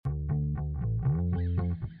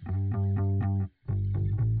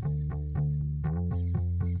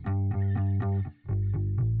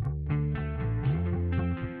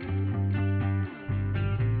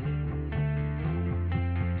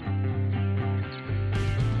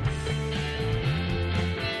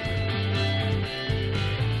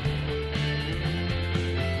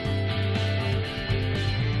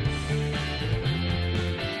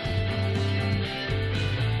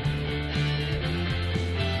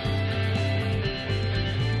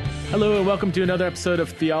Hello and welcome to another episode of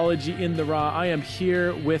Theology in the Raw. I am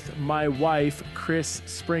here with my wife, Chris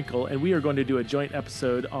Sprinkle, and we are going to do a joint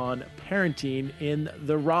episode on parenting in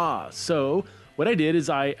the raw. So what I did is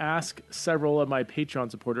I asked several of my Patreon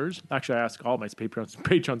supporters, actually I asked all my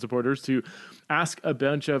Patreon supporters to ask a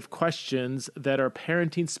bunch of questions that are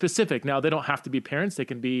parenting specific. Now, they don't have to be parents. They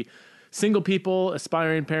can be single people,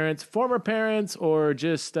 aspiring parents, former parents, or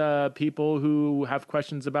just people who have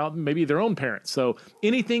questions about maybe their own parents. So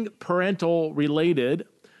anything parental related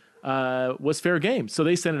was fair game. So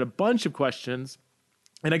they sent in a bunch of questions.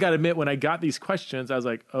 And I got to admit, when I got these questions, I was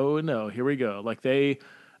like, oh no, here we go. Like I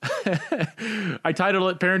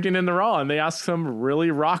titled it Parenting in the Raw, and they asked some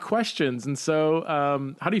really raw questions. And so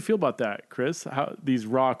how do you feel about that, Chris? These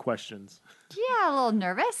raw questions? Yeah, a little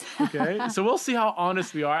nervous. Okay, so we'll see how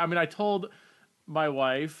honest we are. I mean, I told my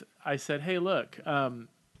wife, I said, hey, look,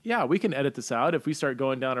 yeah, we can edit this out. If we start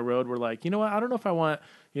going down a road, we're like, you know what, I don't know if I want,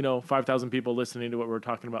 5,000 people listening to what we're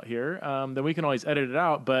talking about here. Then we can always edit it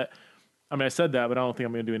out. But I mean, I said that, but I don't think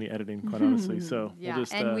I'm going to do any editing, quite honestly. So yeah, we'll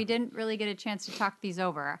just, and we didn't really get a chance to talk these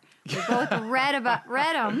over. We both read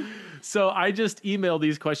them. So I just emailed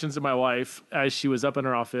these questions to my wife as she was up in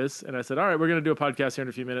her office, and I said, all right, we're going to do a podcast here in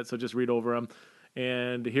a few minutes, so just read over them.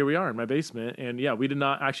 And here we are in my basement. And yeah, we did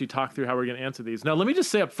not actually talk through how we're going to answer these. Now, let me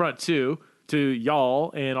just say up front, too, to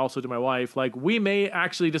y'all and also to my wife, like, we may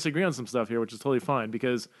actually disagree on some stuff here, which is totally fine,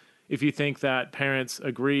 because if you think that parents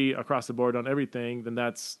agree across the board on everything, then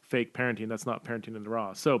that's fake parenting. That's not parenting in the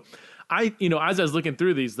raw. So as I was looking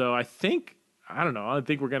through these, though, I think we're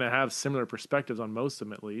going to have similar perspectives on most of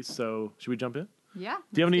them at least. So should we jump in? Yeah.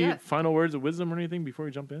 Do you have any final words of wisdom or anything before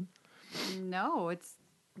we jump in? No.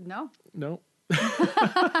 No.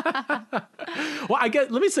 Well,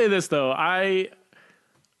 let me say this, though.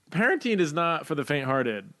 Parenting is not for the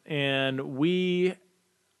faint-hearted. And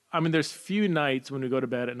there's few nights when we go to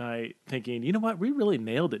bed at night thinking, you know what, we really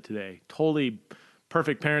nailed it today. Totally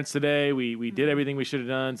perfect parents today. We did everything we should have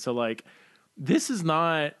done. So, like, this is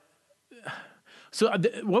not... So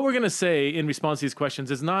what we're going to say in response to these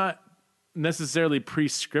questions is not necessarily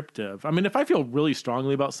prescriptive. I mean, if I feel really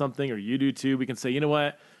strongly about something, or you do too, we can say, you know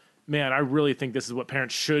what, man, I really think this is what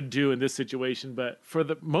parents should do in this situation. But for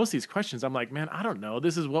most of these questions, I'm like, man, I don't know.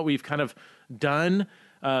 This is what we've kind of done.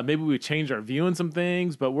 Maybe we've changed our view on some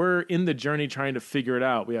things, but we're in the journey trying to figure it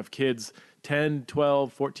out. We have kids 10,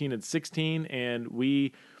 12, 14, and 16, and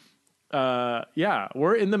we're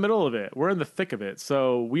in the middle of it. We're in the thick of it.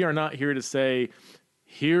 So we are not here to say,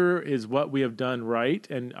 here is what we have done right,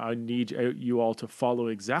 and I need you all to follow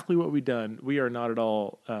exactly what we've done. We are not at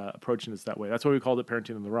all approaching this that way. That's why we called it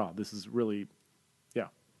Parenting in the Raw. This is really,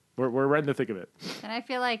 we're right in the thick of it. And I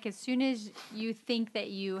feel like as soon as you think that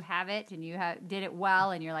you have it and you did it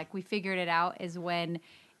well, and you're like, we figured it out, is when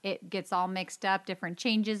it gets all mixed up, different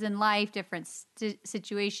changes in life, different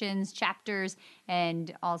situations, chapters,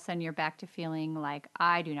 and all of a sudden you're back to feeling like,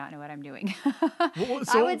 I do not know what I'm doing.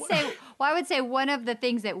 I would say one of the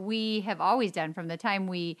things that we have always done from the time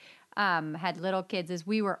we had little kids is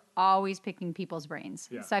we were always picking people's brains.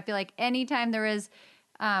 Yeah. So I feel like anytime there is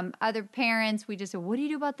other parents, we just said, what do you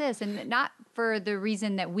do about this? And not for the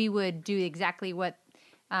reason that we would do exactly what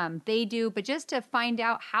they do, but just to find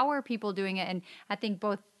out how are people doing it. And I think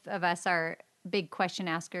both of us are big question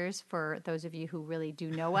askers. For those of you who really do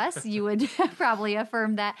know us, you would probably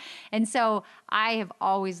affirm that. And so I have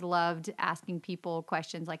always loved asking people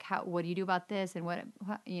questions like, what do you do about this? And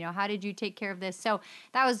how did you take care of this? So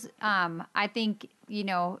that was, I think,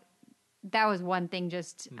 that was one thing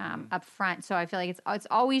just up front. So I feel like it's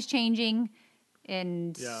always changing.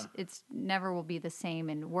 And it's never will be the same,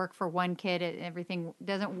 and work for one kid. Everything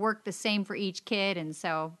doesn't work the same for each kid. And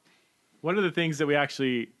so one of the things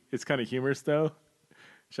that it's kind of humorous though.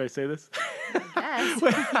 Should I say this? I guess.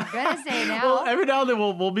 You're going to say it now. Well, every now and then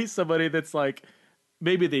we'll meet somebody that's like,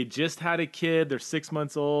 maybe they just had a kid, they're 6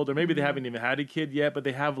 months old, or maybe they haven't even had a kid yet, but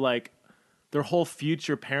they have like their whole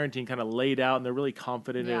future parenting kind of laid out, and they're really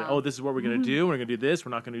confident in, this is what we're going to do. We're going to do this.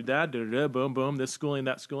 We're not going to do that. Boom, boom. This schooling,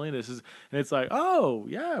 that schooling. And it's like, oh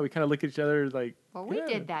yeah. We kind of look at each other like, well, we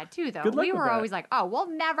did that too, though. We were always like, oh, we'll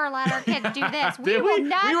never let our kids do this. We will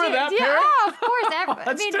not do that it. parent? Oh, of course.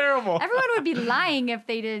 That's terrible. Everyone would be lying if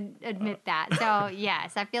they didn't admit that. So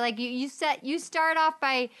yes, I feel like you start off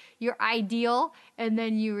by your ideal, and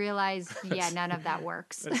then you realize, none of that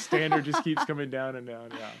works. That standard just keeps coming down and down.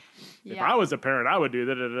 Yeah. If I was a parent, I would do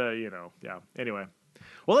that. Yeah. Anyway.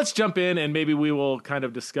 Well, let's jump in, and maybe we will kind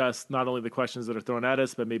of discuss not only the questions that are thrown at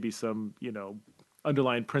us, but maybe some,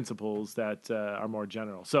 underlying principles that are more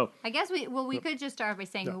general. So I guess we could just start by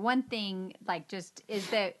saying one thing, like, just is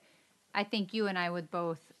that I think you and I would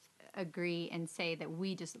both agree and say that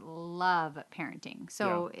we just love parenting.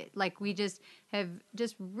 So, like, we just have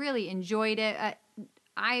just really enjoyed it.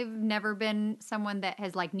 I've never been someone that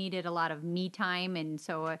has like needed a lot of me time, and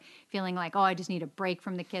so feeling like, oh, I just need a break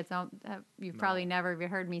from the kids. You've probably never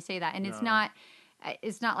heard me say that, and it's not.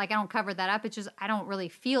 It's not like I don't cover that up. It's just I don't really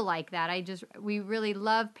feel like that. We really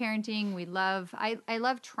love parenting. I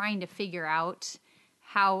love trying to figure out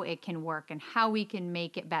how it can work and how we can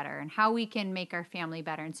make it better and how we can make our family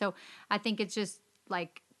better. And so I think it's just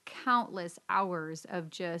like countless hours of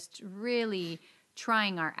just really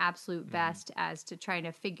trying our absolute best as to trying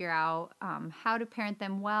to figure out how to parent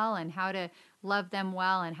them well and how to love them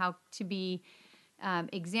well and how to be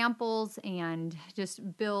examples and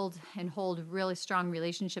just build and hold really strong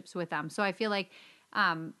relationships with them. So I feel like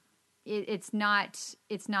it's not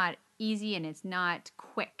easy and it's not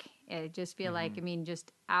quick. I just feel like, I mean,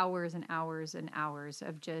 just hours and hours and hours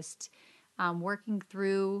of just working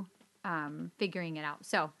through figuring it out.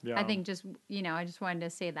 So I think just, I just wanted to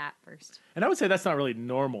say that first. And I would say that's not really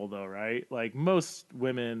normal though, right? Like most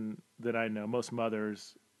women that I know, most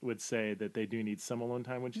mothers would say that they do need some alone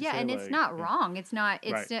time. Would you say? And it's not wrong. It's not.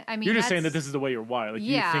 It's. Right. I mean, you're just saying that this is the way you're wired. Like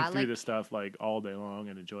you think through like, this stuff like all day long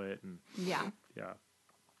and enjoy it. And yeah.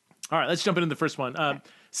 All right, let's jump into the first one.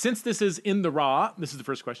 Since this is in the raw, this is the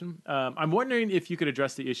first question. I'm wondering if you could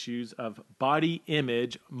address the issues of body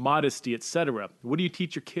image, modesty, etc. What do you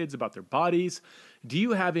teach your kids about their bodies? Do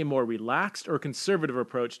you have a more relaxed or conservative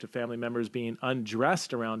approach to family members being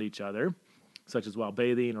undressed around each other, such as while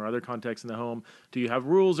bathing or other contexts in the home? Do you have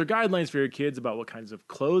rules or guidelines for your kids about what kinds of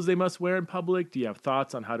clothes they must wear in public? Do you have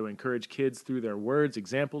thoughts on how to encourage kids through their words,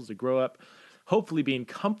 examples to grow up hopefully being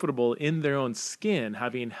comfortable in their own skin,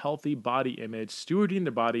 having healthy body image, stewarding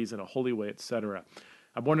their bodies in a holy way, etc.?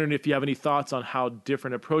 I'm wondering if you have any thoughts on how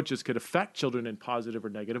different approaches could affect children in positive or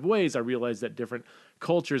negative ways. I realize that different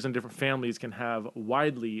cultures and different families can have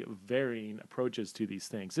widely varying approaches to these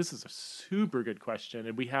things. This is a super good question,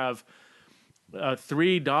 and we have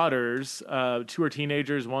 3 daughters. 2 are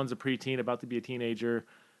teenagers, one's a preteen, about to be a teenager,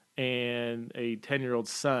 and a 10-year-old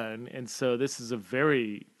son. And so this is a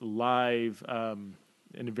very live and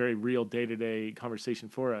a very real day-to-day conversation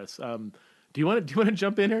for us. Do you want to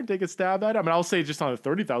jump in here and take a stab at it? I mean, I'll say just on a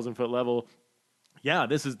 30,000 foot level, yeah,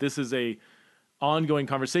 this is a ongoing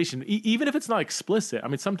conversation, even if it's not explicit. I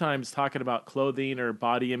mean, sometimes talking about clothing or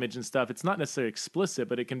body image and stuff, it's not necessarily explicit,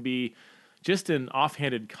 but it can be just in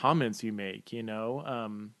offhanded comments you make,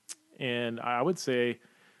 And I would say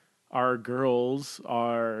our girls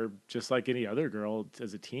are just like any other girl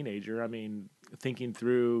as a teenager. I mean, thinking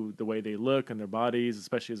through the way they look and their bodies,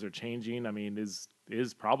 especially as they're changing, I mean, is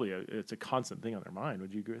probably it's a constant thing on their mind.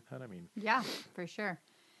 Would you agree with that? I mean, yeah, for sure.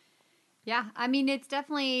 Yeah. I mean, it's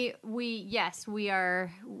definitely, we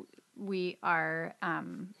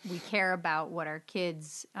care about what our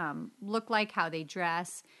kids look like, how they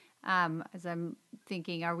dress. As I'm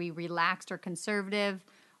thinking, are we relaxed or conservative?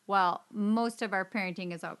 Well, most of our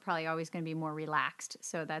parenting is probably always going to be more relaxed.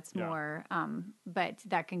 So that's more, but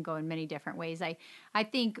that can go in many different ways. I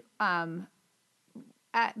think by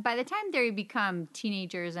the time they become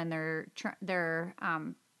teenagers and they're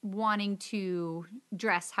wanting to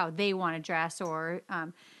dress how they want to dress, or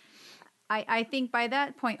I think by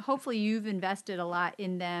that point, hopefully you've invested a lot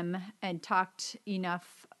in them and talked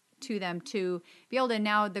enough to them to be able to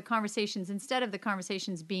now the conversations, instead of the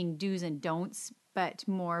conversations being do's and don'ts, but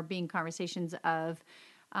more being conversations of,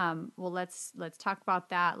 well, let's talk about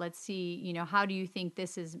that. Let's see, how do you think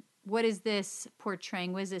what is this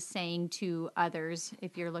portraying? What is this saying to others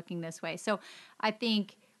if you're looking this way? So I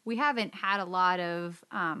think we haven't had a lot of,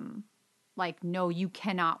 no, you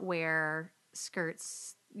cannot wear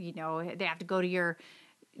skirts, they have to go to your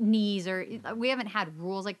knees, or we haven't had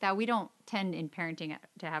rules like that. We don't tend in parenting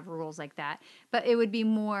to have rules like that, but it would be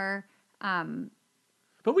more,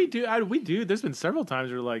 but we do. There's been several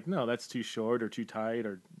times where like, no, that's too short or too tight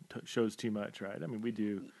or shows too much, right? I mean, we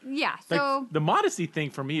do. Yeah. Like, so the modesty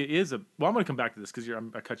thing for me is I'm going to come back to this because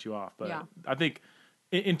I cut you off, but yeah. I think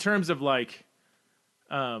in terms of like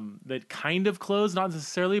that kind of clothes, not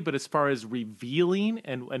necessarily, but as far as revealing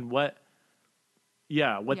and what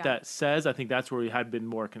that says, I think that's where we had been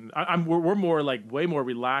more. We're more like way more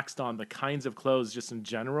relaxed on the kinds of clothes just in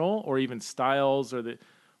general, or even styles or the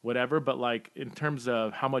whatever. But like in terms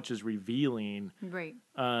of how much is revealing, right?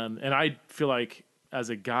 And I feel like as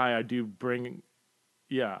a guy, I do bring,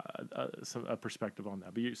 a perspective on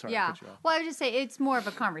that. But I cut you off. Well, I would just say it's more of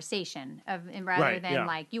a conversation rather than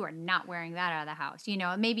like you are not wearing that out of the house.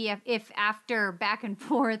 Maybe if after back and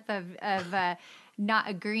forth of not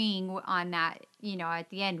agreeing on that, at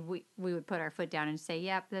the end we would put our foot down and say,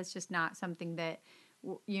 yep, that's just not something that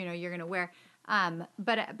you're going to wear.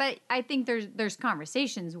 But I think there's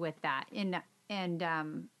conversations with that, and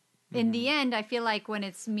in the end, I feel like when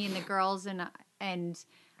it's me and the girls, and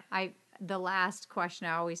the last question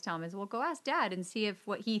I always tell them is, well, go ask Dad and see if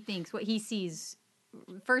what he thinks, what he sees,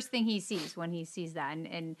 first thing he sees when he sees that,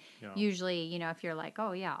 and usually, if you're like,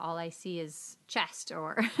 oh yeah, all I see is chest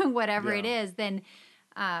or whatever it is, then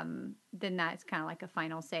that's kind of like a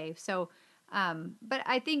final say. So, but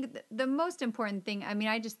I think the most important thing, I mean,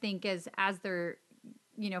 I just think as they're,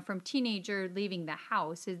 from teenager leaving the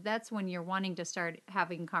house, is that's when you're wanting to start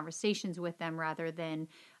having conversations with them rather than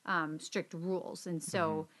strict rules. And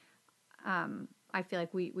so I feel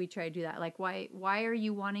like we try to do that. Like, why are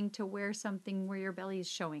you wanting to wear something where your belly is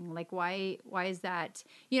showing? Like, why is that?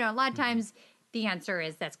 A lot of times the answer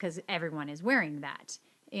is that's because everyone is wearing that.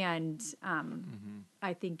 And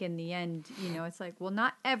I think in the end, it's like, well,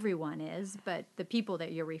 not everyone is, but the people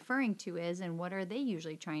that you're referring to is, and what are they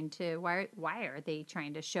usually trying to, why are they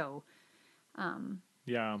trying to show?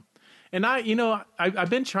 Yeah. And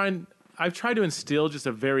I've tried to instill just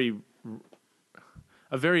a very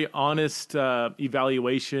honest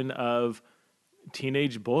evaluation of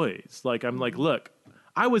teenage boys. Like, I'm like, look,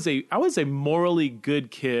 I was a morally good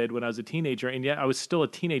kid when I was a teenager, and yet I was still a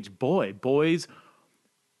teenage boy. Boys,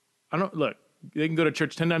 they can go to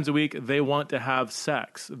church 10 times a week. They want to have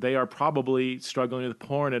sex. They are probably struggling with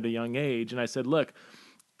porn at a young age. And I said, look,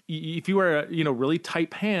 if you wear, really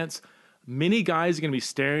tight pants, many guys are going to be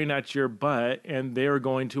staring at your butt, and they are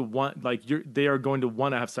going to want, they are going to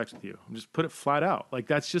want to have sex with you. Just put it flat out. Like,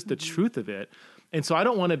 that's just the truth of it. And so I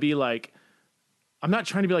don't want to be like, I'm not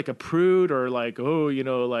trying to be like a prude or like,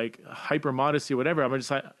 like hyper modesty or whatever. I'm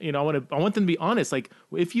just like, I want them to be honest. Like,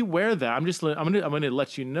 if you wear that, I'm going to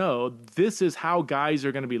let you know, this is how guys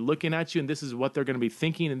are going to be looking at you, and this is what they're going to be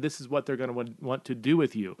thinking, and this is what they're going to want to do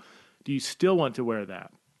with you. Do you still want to wear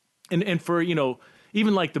that? And for,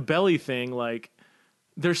 even like the belly thing, like,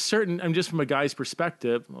 there's certain, I'm just from a guy's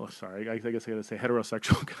perspective. Oh, sorry. I guess I got to say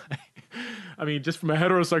heterosexual guy. I mean, just from a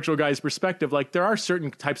heterosexual guy's perspective, like, there are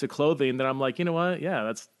certain types of clothing that I'm like, you know what? Yeah,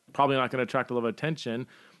 that's probably not going to attract a lot of attention.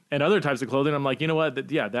 And other types of clothing, I'm like, you know what?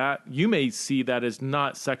 That you may see that as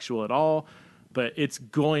not sexual at all, but it's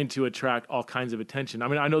going to attract all kinds of attention. I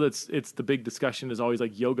mean, I know it's the big discussion is always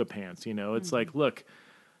like yoga pants. It's like, look,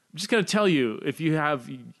 I'm just going to tell you, if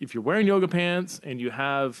you're wearing yoga pants and you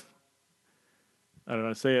have, I don't know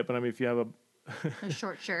how to say it, but I mean, if you have a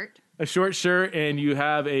short shirt, and you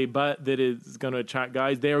have a butt that is going to attract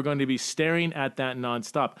guys, they are going to be staring at that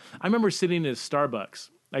nonstop. I remember sitting in Starbucks.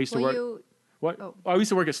 I used to work. I used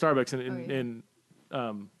to work at Starbucks in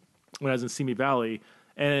when I was in Simi Valley,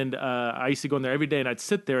 and I used to go in there every day, and I'd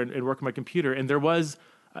sit there and work on my computer. And there was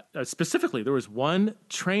specifically one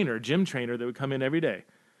gym trainer that would come in every day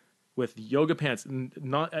with yoga pants,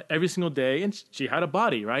 not every single day, and she had a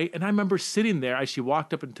body, right? And I remember sitting there as she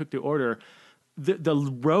walked up and took the order. The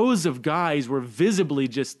rows of guys were visibly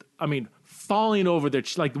just, falling over their,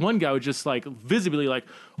 like, one guy was just like visibly like,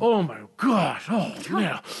 oh my gosh, oh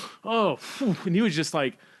man, oh, and he was just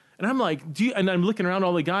like, and I'm like, and I'm looking around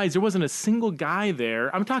all the guys, there wasn't a single guy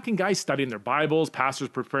there. I'm talking guys studying their Bibles, pastors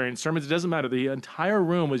preparing sermons, it doesn't matter. The entire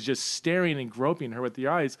room was just staring and groping her with their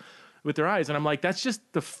eyes. And I'm like, that's just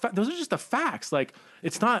those are just the facts. Like,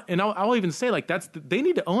 it's not, and I'll even say, like, they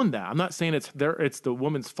need to own that. I'm not saying it's the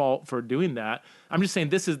woman's fault for doing that. I'm just saying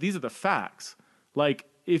these are the facts. Like,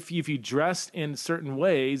 if you dress in certain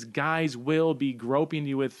ways, guys will be groping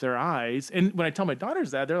you with their eyes. And when I tell my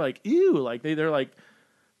daughters that, they're like, ew, like they're like,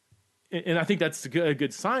 and I think that's a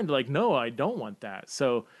good sign to, like, no, I don't want that.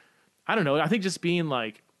 So I don't know. I think just being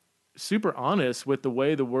like super honest with the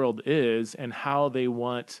way the world is and how they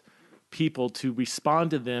want people to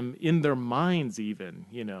respond to them in their minds, even,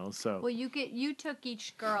 so. Well, you took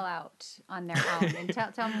each girl out on their own, and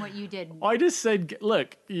tell them what you did. I just said,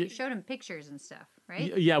 look, you showed them pictures and stuff,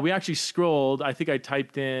 right? Yeah, we actually scrolled. I think I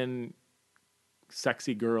typed in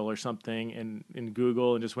 "sexy girl" or something in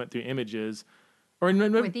Google and just went through images, or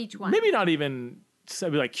with each one. Maybe not even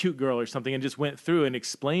like "cute girl" or something, and just went through and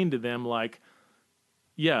explained to them, like,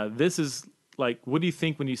 yeah, this is. Like, what do you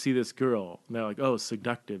think when you see this girl? And they're like, oh,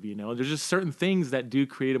 seductive, There's just certain things that do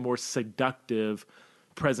create a more seductive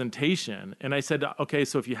presentation. And I said, okay,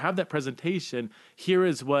 so if you have that presentation, here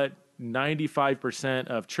is what 95%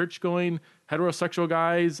 of church-going heterosexual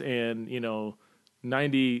guys and,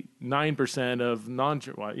 99% of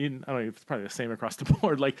non-church, I don't know, it's probably the same across the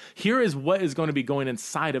board. Like, here is what is going to be going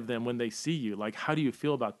inside of them when they see you. Like, how do you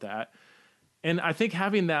feel about that? And I think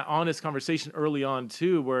having that honest conversation early on,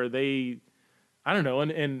 too, where I don't know,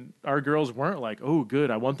 and our girls weren't like, oh, good,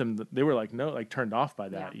 I want them. They were like, no, like, turned off by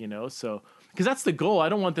that, So because that's the goal. I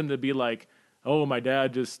don't want them to be like, oh, my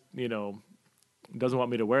dad just, doesn't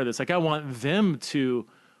want me to wear this. Like, I want them to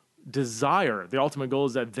desire. The ultimate goal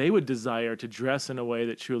is that they would desire to dress in a way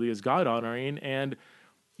that truly is God honoring and,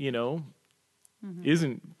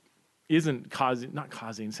 isn't causing, not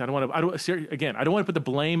causing. So I don't want to put the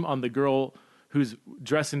blame on the girl who's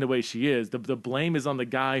dressing the way she is. The blame is on the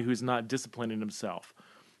guy who's not disciplining himself.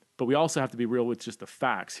 But we also have to be real with just the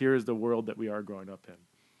facts. Here is the world that we are growing up in.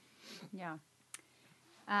 Yeah.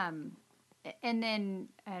 And then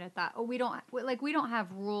I had a thought, we don't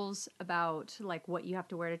have rules about like what you have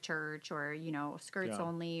to wear to church or, skirts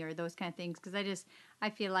only or those kind of things. Cause I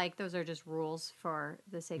feel like those are just rules for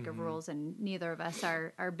the sake of rules, and neither of us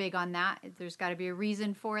are big on that. There's gotta be a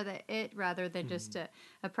reason for it rather than just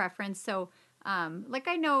a preference. So,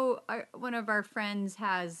 I know one of our friends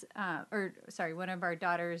has, one of our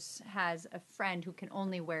daughters has a friend who can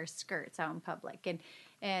only wear skirts out in public,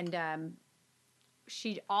 and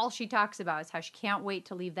all she talks about is how she can't wait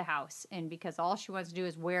to leave the house, and because all she wants to do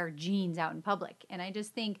is wear jeans out in public. And I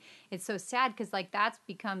just think it's so sad because that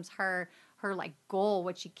becomes her like goal,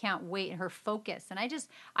 what she can't wait, and her focus. And I just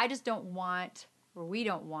don't want, or we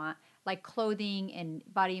don't want, like clothing and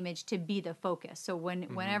body image to be the focus. So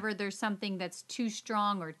whenever there's something that's too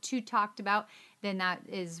strong or too talked about, then that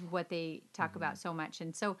is what they talk about so much.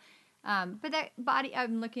 And so, but that body,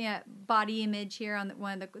 I'm looking at body image here on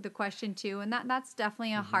one of the question too, and that's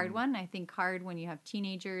definitely a hard one. I think hard when you have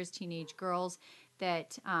teenage girls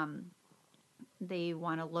that they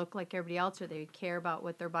want to look like everybody else, or they care about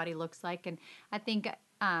what their body looks like. And I think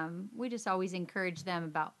we just always encourage them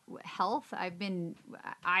about health.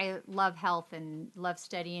 I love health and love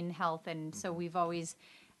studying health. And so we've always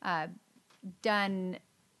done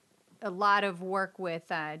a lot of work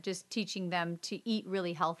with just teaching them to eat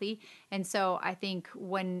really healthy. And so I think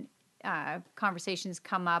when conversations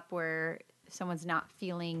come up where someone's not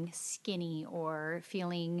feeling skinny or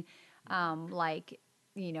feeling like,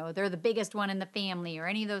 they're the biggest one in the family or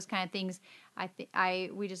any of those kind of things,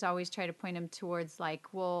 we just always try to point them towards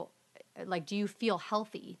do you feel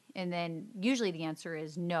healthy? And then usually the answer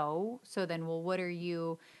is no. So then, what are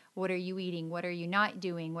you eating? What are you not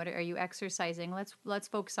doing? Are you exercising? Let's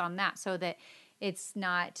focus on that, so that it's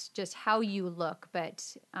not just how you look, but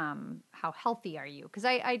how healthy are you? Because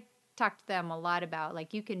I talk to them a lot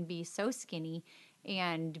about you can be so skinny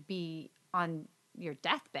and be on your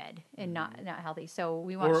deathbed and not healthy. So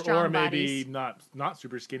we want strong bodies. Or maybe not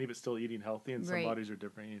super skinny, but still eating healthy. And some bodies are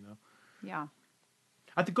different, Yeah.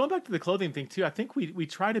 I think going back to the clothing thing too, I think we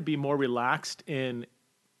try to be more relaxed in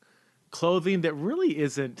clothing that really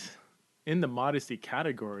isn't in the modesty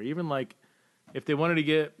category. Even if they wanted to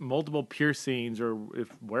get multiple piercings or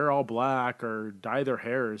wear all black or dye their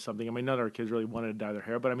hair or something. I mean, none of our kids really wanted to dye their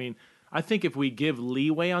hair, but I mean, I think if we give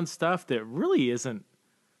leeway on stuff that really isn't,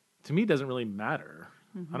 to me, doesn't really matter.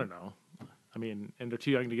 I don't know. I mean, and they're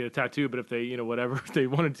too young to get a tattoo, but if they, whatever if they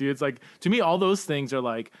wanted to, it's to me, all those things are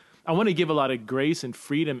I want to give a lot of grace and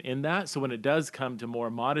freedom in that. So when it does come to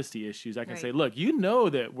more modesty issues, I can say, look,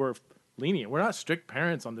 that we're lenient. We're not strict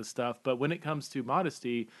parents on this stuff, but when it comes to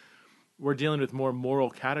modesty, we're dealing with more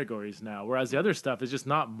moral categories now. Whereas the other stuff is just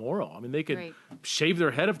not moral. I mean, they could shave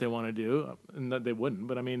their head if they want to do, and they wouldn't.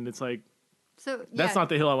 But I mean, it's that's not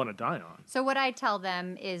the hill I want to die on. So what I tell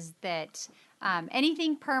them is that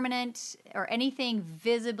anything permanent or anything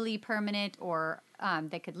visibly permanent or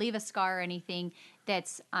that could leave a scar or anything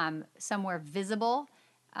that's somewhere visible,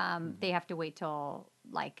 they have to wait till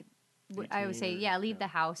I would say, leave the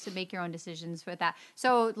house and make your own decisions with that.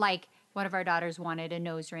 So one of our daughters wanted a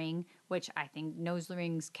nose ring, which I think nose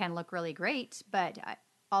rings can look really great, but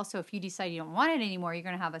also if you decide you don't want it anymore, you're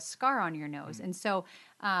going to have a scar on your nose. And so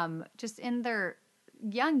just in their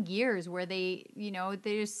young years where they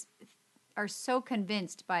just are so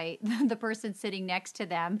convinced by the person sitting next to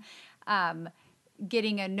them,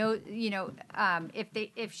 getting a nose,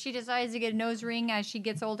 if she decides to get a nose ring as she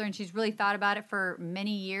gets older and she's really thought about it for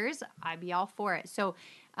many years, I'd be all for it. So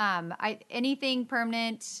anything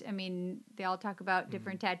permanent, I mean, they all talk about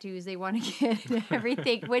different tattoos they want to get,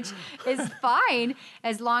 everything, which is fine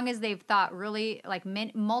as long as they've thought really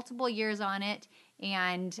multiple years on it.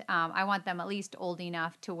 And I want them at least old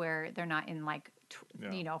enough to where they're not in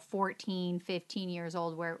 14, 15 years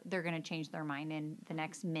old where they're going to change their mind in the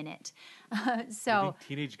next minute. So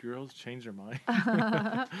teenage girls change their mind.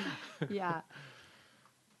 Yeah.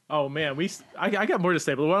 Oh man, I got more to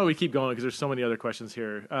say, but why don't we keep going because there's so many other questions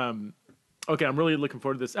here. Okay, I'm really looking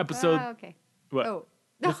forward to this episode. Okay. What? Oh.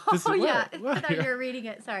 This is, yeah. what? I thought you were reading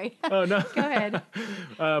it. Sorry. Oh, no. Go ahead.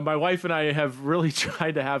 My wife and I have really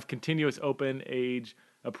tried to have continuous open age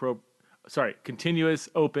continuous,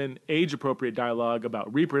 open, age-appropriate dialogue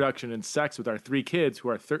about reproduction and sex with our 3 kids who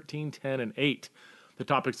are 13, 10, and 8. The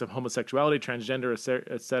topics of homosexuality, transgender,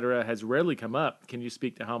 etc., has rarely come up. Can you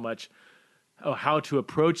speak to how to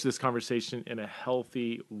approach this conversation in a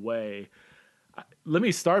healthy way? Let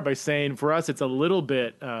me start by saying for us, it's a little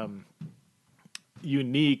bit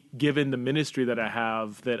unique given the ministry that I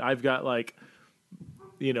have, that I've got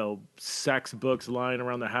sex books lying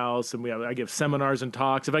around the house, and I give seminars and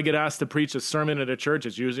talks. If I get asked to preach a sermon at a church,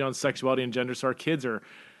 it's usually on sexuality and gender, so our kids are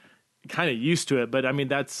kind of used to it. But I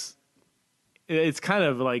mean, it's kind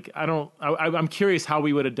of like, I'm curious how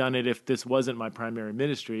we would have done it if this wasn't my primary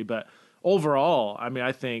ministry. But overall, I mean,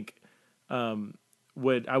 I think I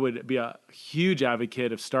would be a huge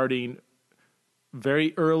advocate of starting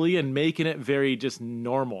very early and making it very just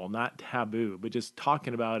normal, not taboo, but just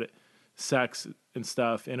talking about it, sex and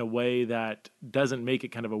stuff, in a way that doesn't make it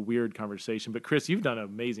kind of a weird conversation. But Chris, you've done an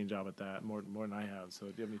amazing job at that, more than I have. So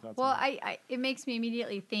do you have any thoughts? Well, on that? it makes me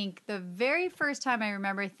immediately think, the very first time I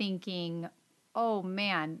remember thinking, oh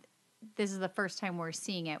man, this is the first time we're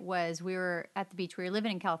seeing it, was we were at the beach. We were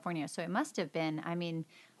living in California. So it must have been, I mean,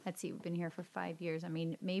 let's see, we've been here for 5 years. I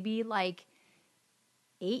mean, maybe like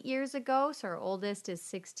 8 years ago. So our oldest is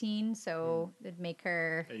 16. So it'd make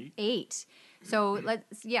her 8. So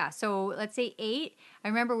let's say 8. I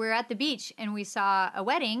remember we were at the beach and we saw a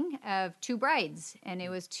wedding of 2 brides, and it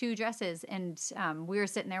was 2 dresses. And we were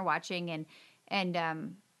sitting there watching, and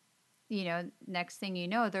next thing you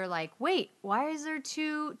know, they're like, wait, why is there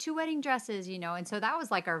two wedding dresses? And so that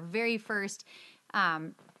was like our very first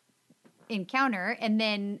encounter, and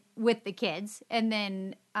then with the kids. And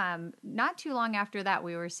then not too long after that,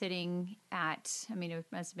 we were sitting at, I mean, it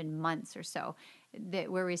must have been months or so, where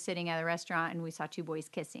we were sitting at a restaurant and we saw 2 boys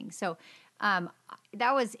kissing. So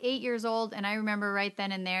that was 8 years old, and I remember right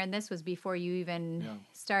then and there, and this was before you even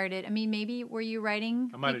started. I mean, maybe were you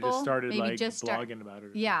writing? I might have just started blogging about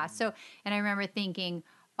it. Yeah. So, and I remember thinking,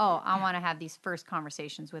 oh, I want to have these first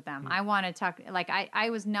conversations with them. I want to talk,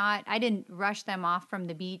 I didn't rush them off from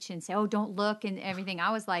the beach and say, oh, don't look and everything.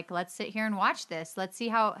 I was like, let's sit here and watch this. Let's see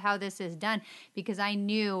how this is done. Because I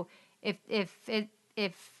knew if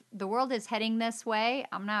the world is heading this way,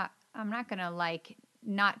 I'm not going to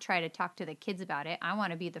not try to talk to the kids about it. I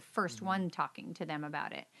want to be the first one talking to them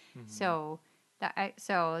about it. So that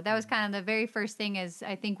was kind of the very first thing, is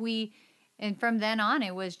I think and from then on,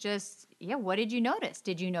 it was just, what did you notice?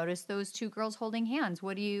 Did you notice those 2 girls holding hands?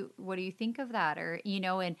 What do you think of that? Or,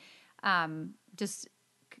 and just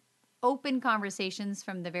open conversations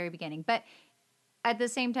from the very beginning. But at the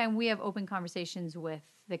same time, we have open conversations with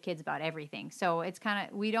the kids about everything. So it's kind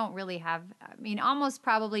of, we don't really have, I mean, almost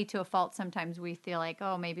probably to a fault, sometimes we feel like,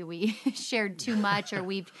 oh, maybe we shared too much or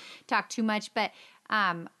we've talked too much. But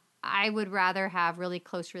I would rather have really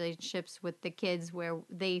close relationships with the kids where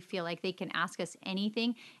they feel like they can ask us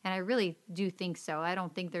anything. And I really do think so. I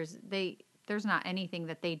don't think there's not anything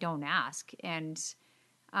that they don't ask. And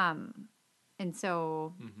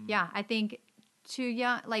so, I think too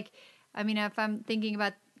young, if I'm thinking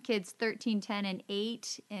about kids 13, 10, and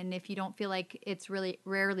 8, and if you don't feel like it's really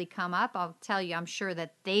rarely come up, I'll tell you, I'm sure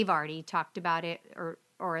that they've already talked about it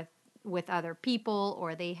or with other people,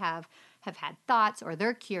 or they have had thoughts, or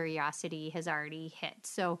their curiosity has already hit.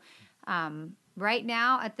 So right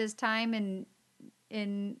now, at this time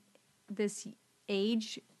in this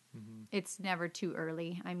age, it's never too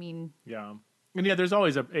early. I mean... Yeah. And there's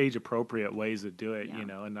always age-appropriate ways to do it,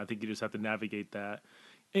 and I think you just have to navigate that.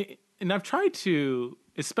 And I've tried to,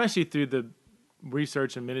 especially through the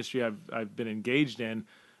research and ministry I've been engaged in,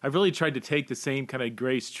 I've really tried to take the same kind of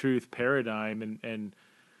grace, truth paradigm and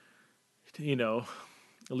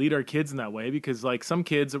lead our kids in that way, because some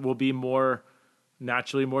kids will be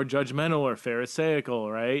naturally more judgmental or pharisaical,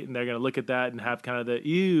 right? And they're going to look at that and have kind of the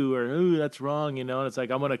ew or ooh, that's wrong, and it's like,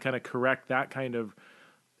 I'm going to kind of correct that kind of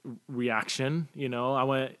reaction. I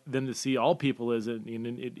want them to see all people as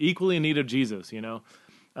equally in need of Jesus.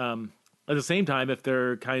 At the same time, if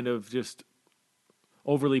they're kind of just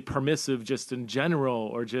overly permissive, just in general,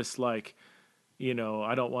 or just I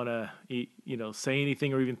don't want to, say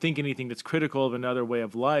anything or even think anything that's critical of another way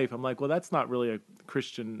of life. I'm like, well, that's not really a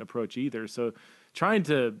Christian approach either. So trying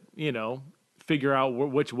to, figure out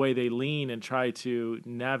which way they lean and try to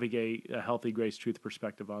navigate a healthy grace truth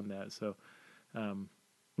perspective on that. So, I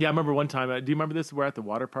remember one time, do you remember this? We're at the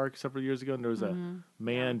water park several years ago, and there was a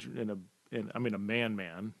man a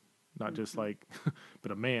man, not just but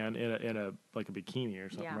a man in a bikini or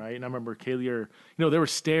something, right? And I remember Kaylee, they were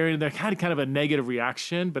staring. They had kind of a negative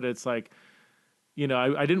reaction, but it's like, I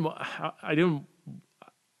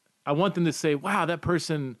want them to say, wow, that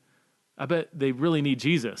person I bet they really need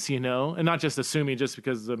Jesus, you know, and not just assuming just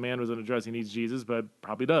because the man was in a dress he needs Jesus, but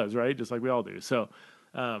probably does, right? Just like we all do. So,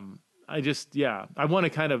 I want to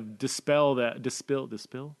kind of dispel, discourage.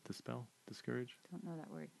 Don't know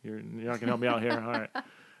that word. You're not gonna help me out here. All right.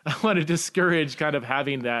 I want to discourage kind of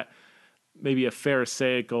having that maybe a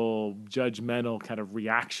pharisaical, judgmental kind of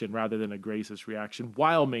reaction rather than a gracious reaction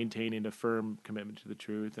while maintaining a firm commitment to the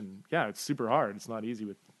truth. And yeah, it's super hard. It's not easy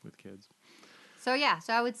with kids. So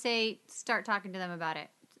I would say start talking to them about it,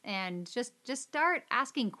 and just start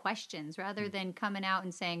asking questions rather than coming out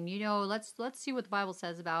and saying, let's see what the Bible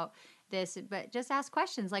says about this, but just ask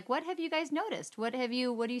questions like, what have you guys noticed? What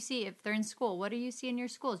do you see if they're in school? What do you see in your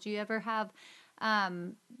schools? Do you ever have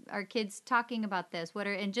our kids talking about this?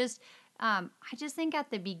 I just think at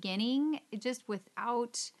the beginning, just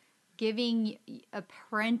without giving a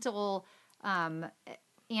parental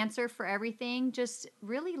answer for everything, just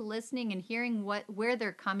really listening and hearing where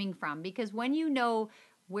they're coming from. Because when you know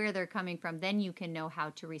where they're coming from, then you can know how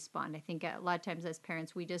to respond. I think a lot of times as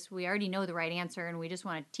parents, we already know the right answer and we just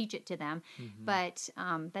want to teach it to them, but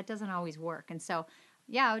that doesn't always work. And so,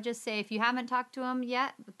 I would just say if you haven't talked to them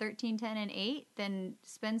yet, 13, 10, and 8, then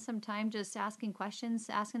spend some time just asking questions,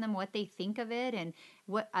 asking them what they think of it and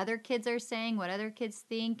what other kids are saying, what other kids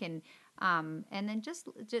think, and then just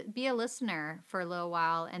be a listener for a little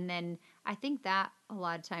while. And then I think that a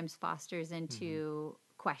lot of times fosters into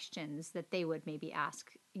questions that they would maybe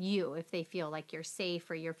ask you if they feel like you're safe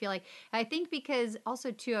or you feel like, I think because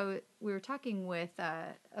also too, we were talking with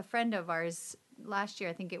a friend of ours last year,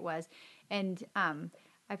 I think it was, and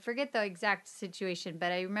I forget the exact situation,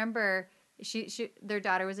 but I remember their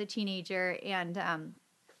daughter was a teenager and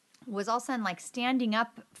was all of a sudden like standing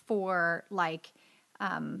up for like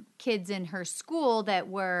kids in her school that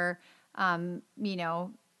were,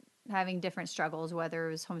 having different struggles, whether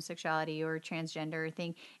it was homosexuality or transgender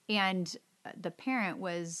thing. And the parent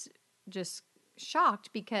was just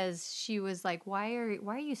shocked because she was like, why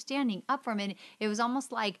are you standing up for him? And it was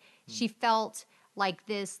almost like she felt like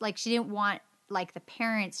this, like she didn't want like the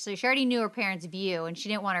parents, so she already knew her parents' view and she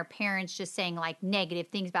didn't want her parents just saying like negative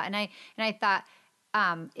things about it. And I thought,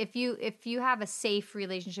 if you have a safe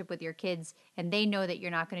relationship with your kids and they know that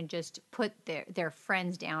you're not going to just put their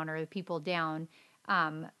friends down or the people down,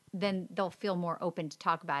 then they'll feel more open to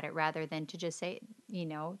talk about it rather than to just say, you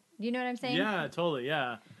know what I'm saying? Yeah, totally.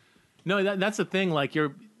 Yeah. No, that's the thing. Like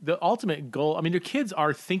the ultimate goal. I mean, your kids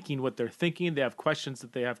are thinking what they're thinking. They have questions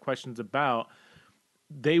that they have questions about.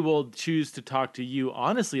 They will choose to talk to you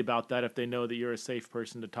honestly about that if they know that you're a safe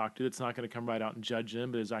person to talk to. It's not going to come right out and judge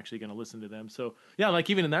them, but is actually going to listen to them. So yeah, like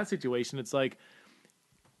even in that situation, it's like,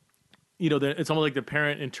 it's almost like the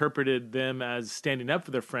parent interpreted them as standing up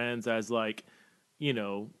for their friends as like,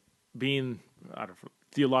 being, I don't know,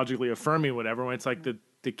 theologically affirming whatever, when it's like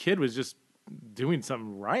the kid was just doing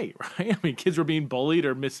something right? I mean, kids were being bullied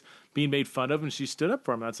or being made fun of and she stood up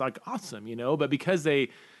for them. That's like awesome, but because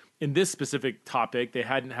in this specific topic, they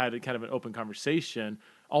hadn't had a kind of an open conversation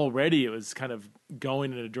already. It was kind of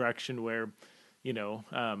going in a direction where,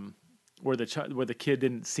 where the kid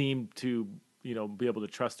didn't seem to, be able to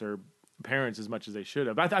trust their parents as much as they should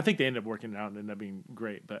have. I think they ended up working it out and ended up being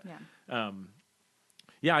great. But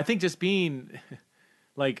I think just being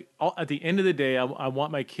like at the end of the day, I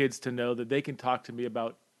want my kids to know that they can talk to me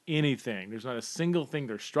about anything. There's not a single thing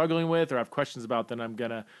they're struggling with or have questions about that I'm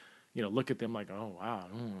gonna look at them like, oh, wow,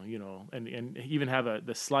 and even have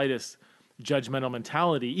the slightest judgmental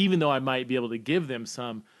mentality, even though I might be able to give them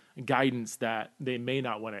some guidance that they may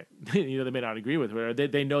not want to, they may not agree with, or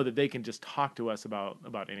they know that they can just talk to us about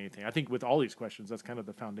anything. I think with all these questions, that's kind of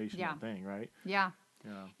the foundational thing, right? Yeah.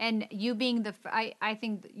 And you being I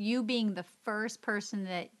think you being the first person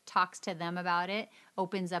that talks to them about it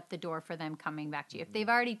opens up the door for them coming back to you. If they've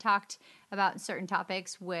already talked about certain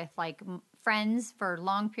topics with like friends for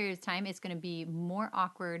long periods of time, it's going to be more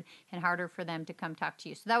awkward and harder for them to come talk to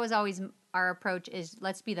you. So that was always our approach, is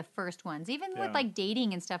let's be the first ones. Even with like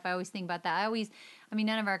dating and stuff, I always think about that.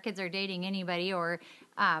 None of our kids are dating anybody or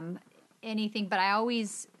anything, but I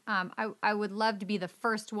always I would love to be the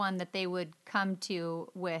first one that they would come to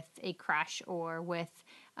with a crush or with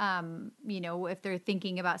if they're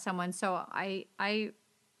thinking about someone. So I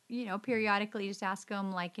periodically just ask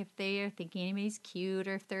them like if they are thinking anybody's cute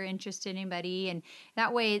or if they're interested in anybody, and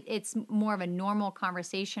that way it's more of a normal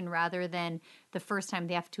conversation rather than the first time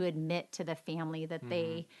they have to admit to the family that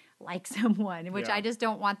they like someone, which I just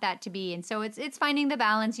don't want that to be. And so it's finding the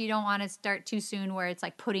balance. You don't want to start too soon where it's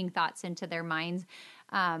like putting thoughts into their minds.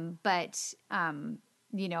 We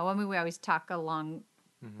always talk along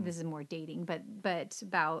this is more dating, but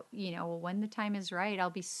about, well, when the time is right, I'll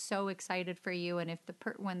be so excited for you. And if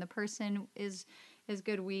when the person is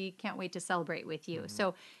good, we can't wait to celebrate with you.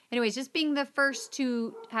 So anyways, just being the first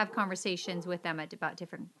to have conversations with them about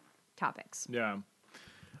different topics. Yeah.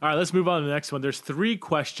 All right, let's move on to the next one. There's 3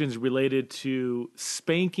 questions related to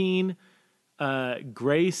spanking,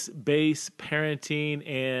 grace-based parenting,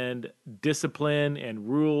 and discipline and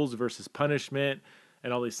rules versus punishment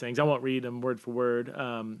and all these things. I won't read them word for word.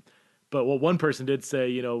 But what one person did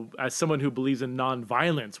say, as someone who believes in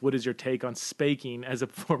nonviolence, what is your take on spanking as a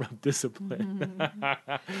form of discipline?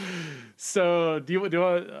 So do you want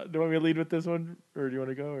me to lead with this one, or do you want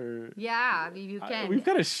to go? Or yeah, I mean, you can. We've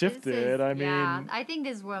got to shift it. I think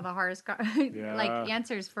this is one of the hardest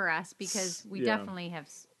answers for us, because we definitely have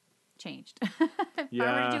changed. If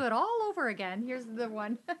I were to do it all over again, here's the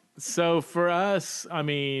one. So for us,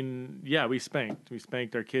 we spanked. We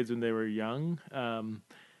spanked our kids when they were young.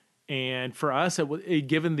 And for us,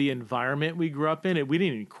 given the environment we grew up in, we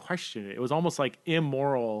didn't even question it. It was almost like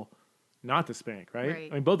immoral not to spank, right?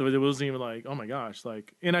 I mean, both of us, it wasn't even like, oh my gosh.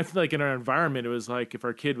 And I feel like in our environment, it was like if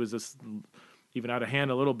our kid was just even out of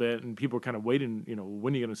hand a little bit and people were kind of waiting,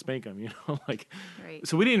 when are you going to spank them? Right.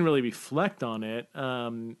 So we didn't really reflect on it.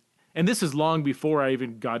 And this is long before I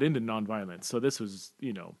even got into nonviolence. So this was,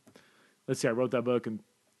 let's see, I wrote that book in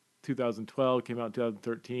 2012, came out in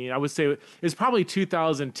 2013. I would say it's probably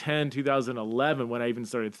 2010, 2011 when I even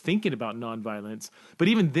started thinking about nonviolence. But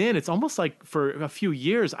even then, it's almost like for a few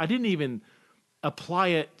years, I didn't even apply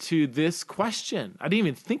it to this question. I didn't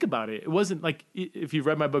even think about it. It wasn't like, if you've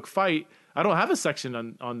read my book, Fight, I don't have a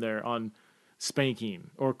section on there on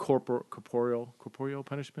spanking or corporeal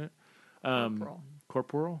punishment.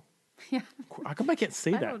 Corporal? Yeah. How come I can't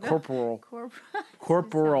say that? Corporal.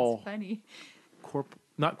 Corporal. Funny.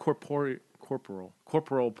 Not corporal. Corporal.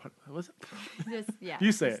 What's it?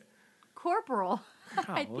 You say it. Corporal.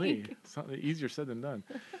 I think. It's not easier said than done.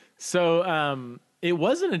 So it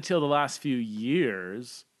wasn't until the last few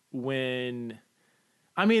years when,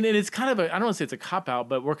 and it's kind of I don't want to say it's a cop-out,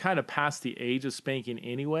 but we're kind of past the age of spanking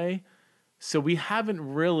anyway. So we haven't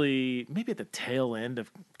really, maybe at the tail end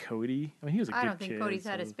of Cody. He was a good kid. I don't think Cody's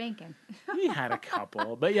had a spanking. He had a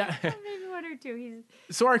couple, but yeah. Maybe one or two.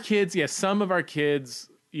 So our kids, some of our kids,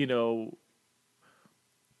 how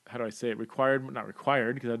do I say it? Not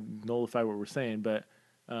required, because I'd nullify what we're saying, but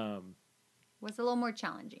was a little more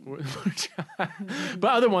challenging. But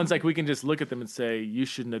other ones, like we can just look at them and say, you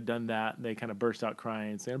shouldn't have done that. And they kind of burst out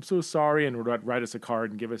crying and say, I'm so sorry. And write us a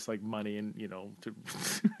card and give us like money and,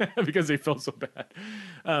 because they feel so bad.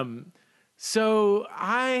 So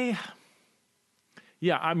I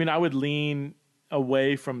would lean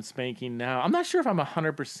away from spanking now. I'm not sure if I'm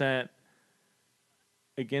 100%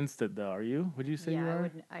 against it though. Are you? Would you say you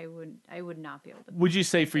are? I would not be able to. Would you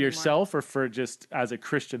say for yourself or for just as a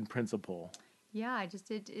Christian principle? Yeah,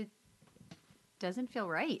 it doesn't feel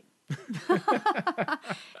right.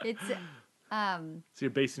 It's so you're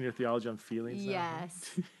basing your theology on feelings?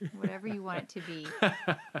 Yes. Whatever you want it to be.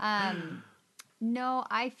 No,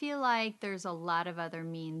 I feel like there's a lot of other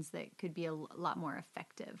means that could be a lot more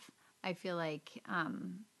effective. I feel like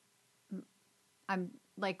I'm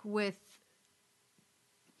like with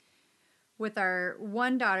our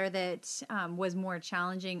one daughter that was more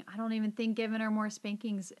challenging, I don't even think giving her more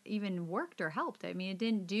spankings even worked or helped. It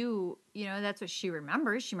didn't do, that's what she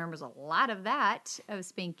remembers. She remembers a lot of that, of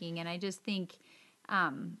spanking. And I just think,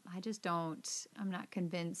 I'm not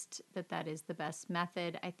convinced that is the best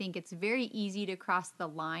method. I think it's very easy to cross the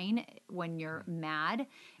line when you're mad.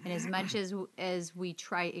 And as much as we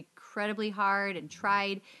try incredibly hard and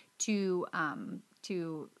tried to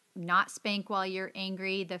not spank while you're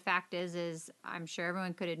angry, the fact is I'm sure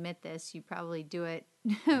everyone could admit this, you probably do it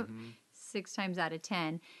 6 times out of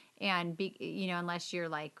 10, and unless you're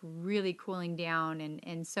like really cooling down,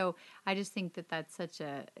 and so I just think that's such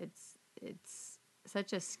a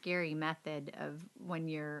scary method of when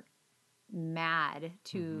you're mad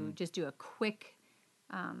to just do a quick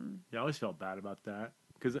I always felt bad about that,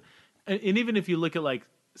 because and even if you look at like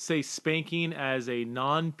say spanking as a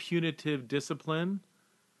non-punitive discipline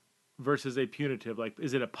versus a punitive, like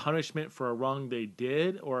is it a punishment for a wrong they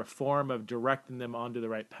did or a form of directing them onto the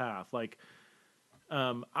right path? Like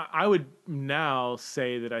I would now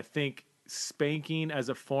say that I think spanking as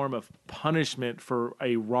a form of punishment for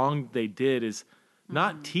a wrong they did is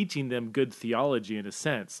not teaching them good theology in a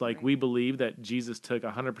sense. Like we believe that Jesus took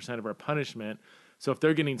 100% of our punishment. So if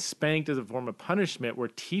they're getting spanked as a form of punishment, we're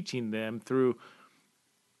teaching them through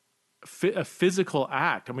a physical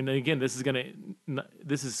act. I mean, again, this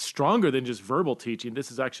is stronger than just verbal teaching.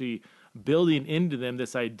 This is actually building into them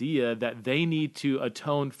this idea that they need to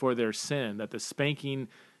atone for their sin, that the spanking,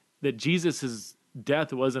 that Jesus's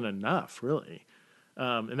death wasn't enough, really.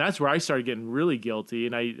 And that's where I started getting really guilty.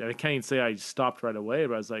 And I can't even say I stopped right away,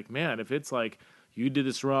 but I was like, man, if it's like, you did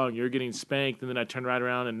this wrong, you're getting spanked, and then I turn right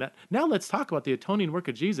around and now let's talk about the atoning work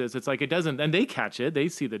of Jesus. It's like it doesn't, and they catch it. They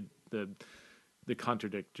see the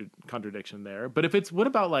contradiction there. But if it's, what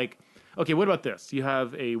about like, okay, what about this? You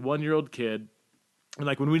have a 1-year-old kid, and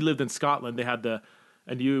like when we lived in Scotland, they had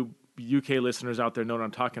and you UK listeners out there know what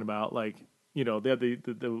I'm talking about. Like, they have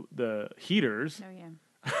the heaters. Oh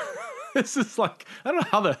yeah. This is like, I don't know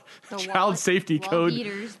how the child safety code,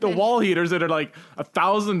 heaters. the wall heaters that are like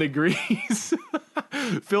 1,000 degrees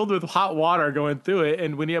filled with hot water going through it.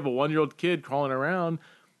 And when you have a 1-year-old kid crawling around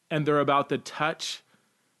and they're about to touch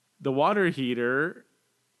the water heater,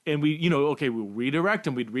 and we redirect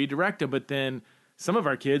them, we'd redirect them. But then some of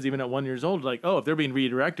our kids, even at 1 year old, like, oh, if they're being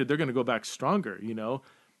redirected, they're going to go back stronger,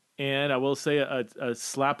 And I will say a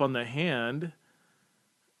slap on the hand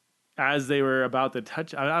as they were about to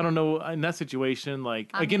touch. I don't know, in that situation, like,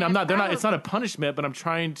 again, it's not a punishment, but I'm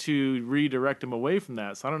trying to redirect them away from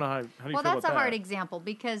that. So I don't know how do you feel about that? Well, that's a hard example,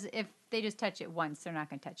 because if they just touch it once, they're not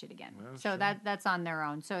going to touch it again. Well, so sure. That's on their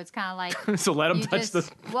own. So it's kind of like, so let them touch the.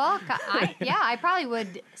 Well, I probably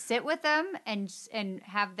would sit with them and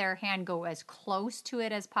have their hand go as close to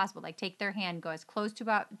it as possible. Like take their hand, go as close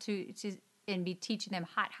to and be teaching them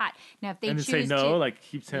hot. Now, if they choose say no, like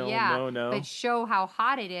keep telling them no, but show how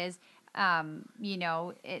hot it is.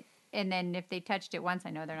 It, and then if they touched it once, I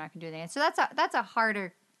know they're not going to do that. So that's a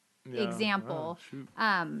harder example. Oh, shoot.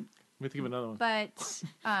 Let me think of another one. But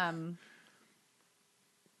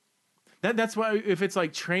that's why if it's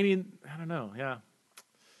like training, I don't know. Yeah.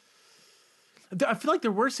 I feel like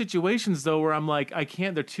there were situations though where I'm like, I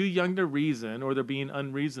can't. They're too young to reason, or they're being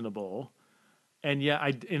unreasonable, and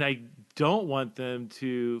I don't want them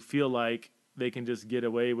to feel like they can just get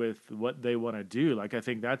away with what they want to do. Like, I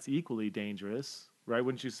think that's equally dangerous, right?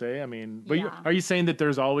 Wouldn't you say? I mean, but are you saying that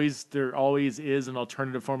there always is an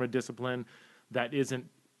alternative form of discipline that isn't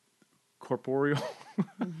corporeal?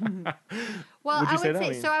 Well,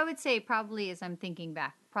 I would say probably, as I'm thinking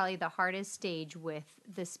back, probably the hardest stage with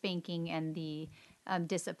the spanking and the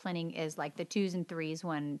disciplining is like the 2s and 3s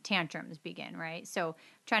when tantrums begin, right? So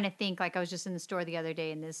trying to think, like I was just in the store the other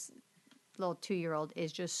day and this little 2-year-old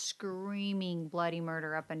is just screaming bloody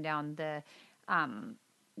murder up and down the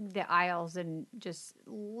aisles, and just,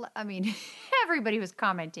 I mean, everybody was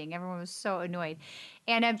commenting. Everyone was so annoyed.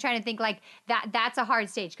 And I'm trying to think like that's a hard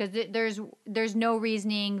stage, because there's no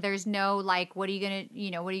reasoning. There's no like, what are you going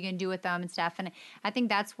to do with them and stuff. And I think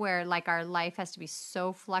that's where like our life has to be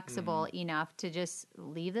so flexible enough to just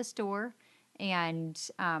leave the store. And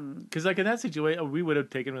because like in that situation, we would have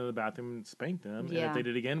taken them to the bathroom and spanked them. Yeah. And if they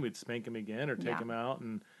did it again, we'd spank them again or take them out.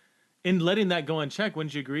 And letting that go unchecked,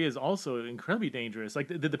 wouldn't you agree, is also incredibly dangerous. Like,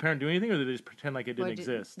 did the parent do anything, or did they just pretend like it didn't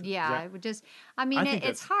exist? Yeah, it would just. I mean,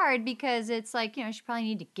 it's hard because it's like, she probably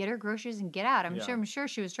need to get her groceries and get out. I'm sure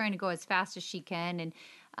she was trying to go as fast as she can,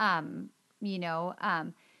 and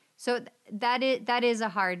so that is a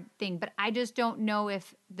hard thing. But I just don't know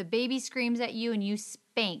if the baby screams at you and you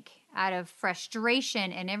spank out of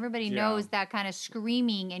frustration, and everybody knows that kind of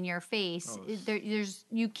screaming in your face. There's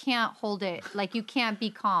you can't hold it, like you can't be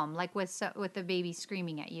calm, like with the baby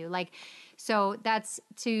screaming at you. Like, so that's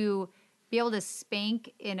to be able to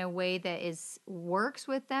spank in a way that works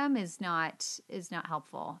with them is not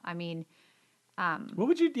helpful. I mean, what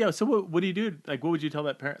would you? Yeah. So what do you do? Like, what would you tell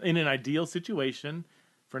that parent in an ideal situation?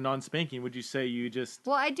 For non-spanking, would you say you just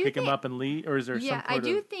pick them up and leave, or is there some sort of... I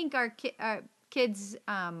do think our kids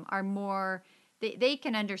are more... They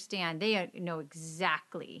can understand. They know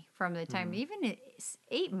exactly from the time, even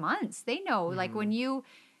 8 months, they know. Like when you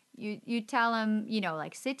tell them,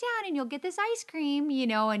 like sit down and you'll get this ice cream,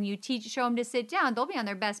 and you show them to sit down, they'll be on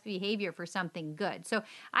their best behavior for something good. So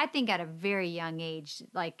I think at a very young age,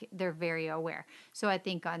 like they're very aware. So I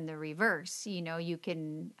think on the reverse, you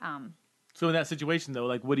can... So in that situation, though,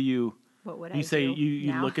 like, what would I say?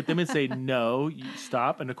 You look at them and say, no, you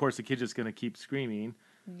stop. And, of course, the kid's just going to keep screaming.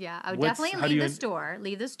 Yeah, I would definitely leave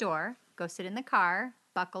the store, go sit in the car,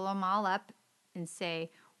 buckle them all up, and say,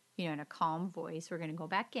 in a calm voice, we're going to go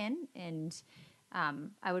back in. And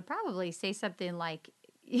I would probably say something like,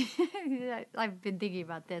 I've been thinking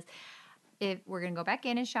about this. If we're going to go back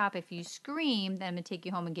in and shop, if you scream, then I'm going to take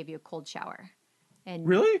you home and give you a cold shower. And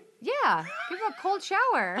really? Yeah, give them a cold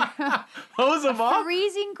shower. Hose them off?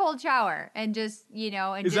 Freezing cold shower, and just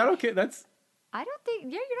Is that okay? That's. I don't think.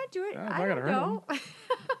 Yeah, you're not doing. I don't know.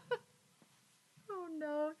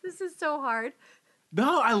 no, this is so hard.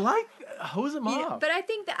 No, I like hose them You know, off. but I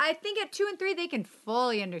think at 2 and 3 they can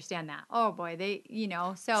fully understand that. Oh boy, they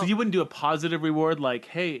So you wouldn't do a positive reward like,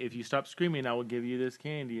 hey, if you stop screaming, I will give you this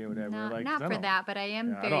candy or whatever. not, Like, 'cause not I for don't- that, but I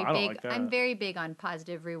am Yeah, I very don't big. like that. I'm very big on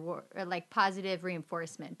positive reward, or like positive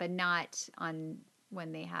reinforcement, but not on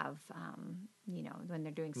when they have, when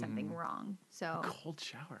they're doing something wrong. So Cold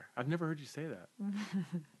shower. I've never heard you say that.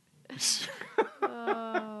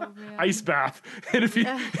 oh man, Ice bath. And if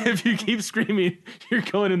you keep screaming, you're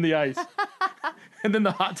going in the ice. And then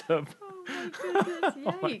the hot tub. oh my goodness,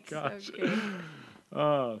 yikes. my gosh.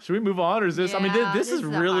 Okay. Should we move on, or is this? I mean, Yeah, this is this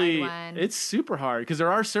is a really. hard one. It's super hard because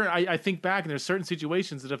there are certain. I think back and there's certain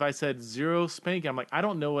situations that if I said zero spanking, I'm like, I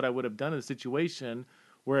don't know what I would have done in a situation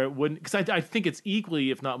where it wouldn't. Because I think it's equally,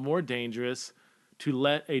 if not more, dangerous to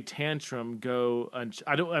let a tantrum go.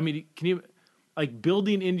 I don't. I mean, can you like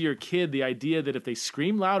building into your kid the idea that if they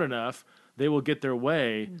scream loud enough, they will get their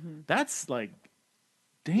way? That's like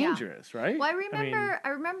dangerous, right? Well, mean, I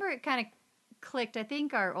remember it kind of clicked. I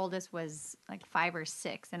think our oldest was like 5 or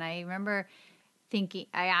 6, and I remember thinking.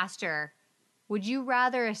 I asked her, "Would you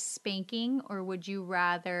rather a spanking, or would you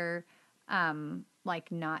rather,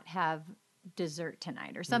 like, not have dessert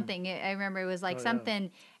tonight or something?" I remember it was like Oh, yeah.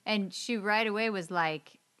 something, and she right away was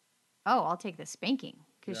like, "Oh, I'll take the spanking,"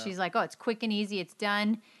 because Yeah. she's like, "Oh, it's quick and easy, it's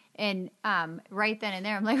done." And right then and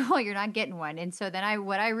there, I'm like, "Well, you're not getting one." And so then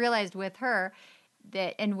what I realized with her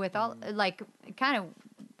that, and with all like kind of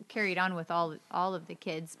carried on with all of the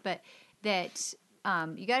kids, but that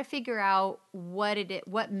you got to figure out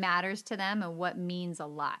what matters to them and what means a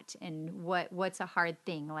lot, and what's a hard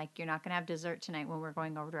thing. Like, you're not going to have dessert tonight when we're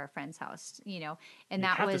going over to our friend's house, and you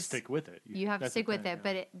that have was to stick with it. you have to That's the stick with thing,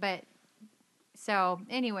 it. yeah. But so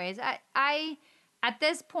anyways, I at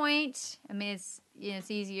this point, I mean,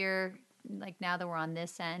 it's easier like now that we're on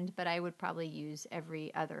this end, but I would probably use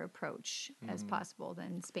every other approach as possible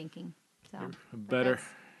than spanking. So but Better.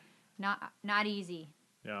 that's not easy.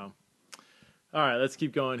 Yeah. All right, let's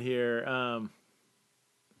keep going here.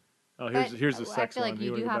 Here's the I sex feel one. like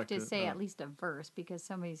you wanna do go have back to say oh. at least a verse, because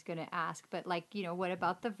somebody's going to ask. But like, what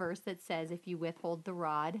about the verse that says, "If you withhold the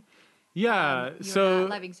rod, Yeah. you're So not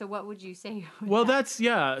loving"? So what would you say? with well, that? that's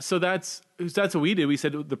yeah. So that's what we did. We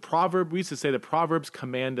said the proverb. We used to say the proverbs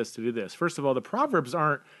command us to do this. First of all, the proverbs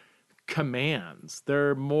aren't commands;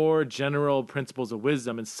 they're more general principles of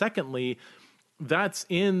wisdom. And secondly, that's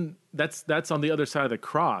on the other side of the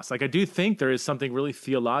cross. Like, I do think there is something really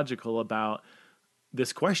theological about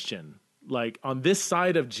this question. Like, on this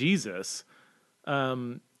side of Jesus,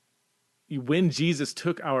 when Jesus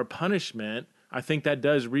took our punishment, I think that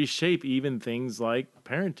does reshape even things like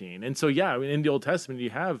parenting. And so, yeah, I mean, in the Old Testament, you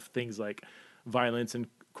have things like violence and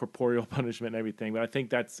corporeal punishment and everything. But I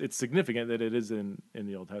think it's significant that it is in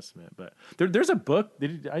the Old Testament. But there's a book.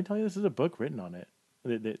 Did I tell you this is a book written on it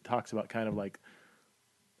that talks about kind of like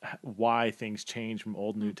why things change from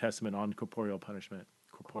Old and New Testament on corporeal punishment.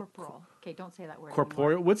 Corporal. Okay, don't say that word. Corporeal.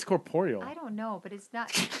 Anymore. What's corporeal? I don't know, but it's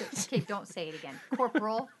not. Okay, don't say it again.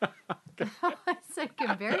 Corporal. It's like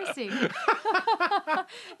embarrassing.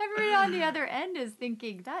 Everybody on the other end is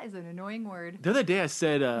thinking that is an annoying word. The other day I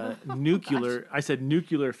said nuclear. I said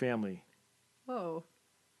nuclear family. Whoa.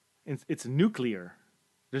 It's nuclear.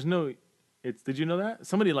 There's no. Did you know that?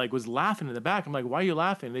 Somebody like was laughing in the back. I'm like, why are you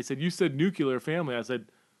laughing? They said, you said nuclear family. I said,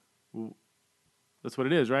 well, that's what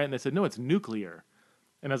it is, right? And they said, no, it's nuclear.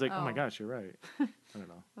 And I was like, oh my Oh. gosh, you're right. I don't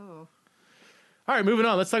know. Oh. All right, moving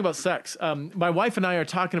on. Let's talk about sex. My wife and I are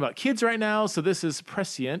talking about kids right now, so this is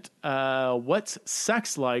prescient. What's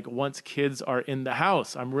sex like once kids are in the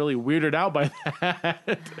house? I'm really weirded out by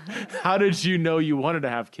that. How did you know you wanted to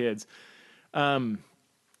have kids?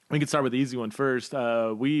 We can start with the easy one first.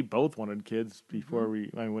 We both wanted kids before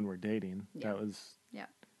when we're dating. Yeah. That was. Yeah.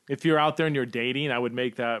 If you're out there and you're dating, I would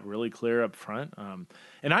make that really clear up front.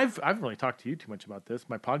 And I've really talked to you too much about this.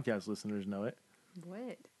 My podcast listeners know it.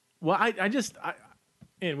 What? Well, I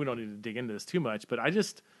and we don't need to dig into this too much, but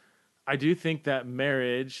I do think that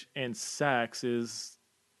marriage and sex is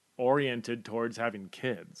oriented towards having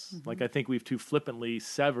kids. Like, I think we've too flippantly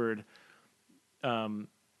severed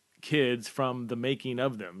kids from the making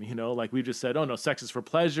of them. Like, we just said, oh no, sex is for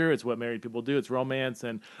pleasure. It's what married people do. It's romance.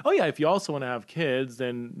 And oh yeah, if you also want to have kids,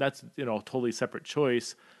 then that's, a totally separate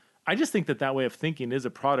choice. I just think that way of thinking is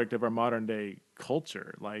a product of our modern day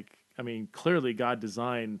culture. Like, I mean, clearly God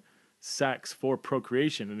designed sex for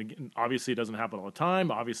procreation. And again, obviously it doesn't happen all the time.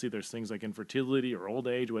 Obviously there's things like infertility or old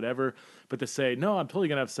age, whatever. But to say, no, I'm totally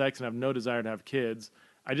going to have sex and have no desire to have kids,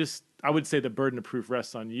 I would say the burden of proof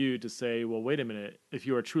rests on you to say, well, wait a minute. If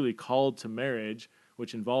you are truly called to marriage,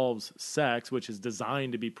 which involves sex, which is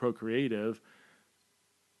designed to be procreative,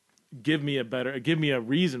 give me a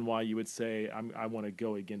reason why you would say I want to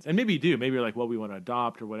go against. And maybe you do. Maybe you're like, well, we want to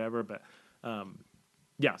adopt or whatever. But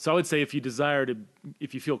yeah, so I would say if you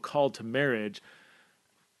feel called to marriage,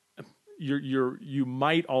 you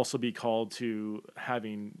might also be called to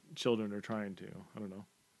having children or trying to. I don't know.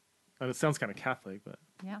 And it sounds kind of Catholic, but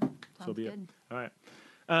Yeah, so sounds be good. it. All right.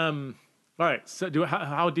 All right. So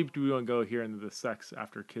how deep do we want to go here into the sex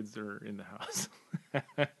after kids are in the house?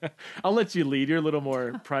 I'll let you lead. You're a little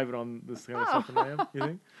more private on this kind of stuff than I am. You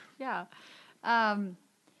think? Yeah.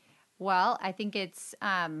 Well, I think it's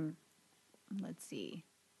let's see.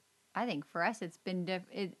 I think for us, it's been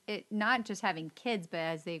it not just having kids, but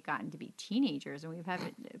as they've gotten to be teenagers, and we've had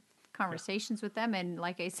conversations with them, and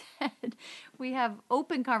like I said, we have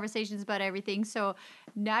open conversations about everything. So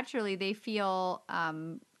naturally, they feel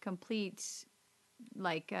complete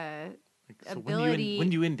like So ability.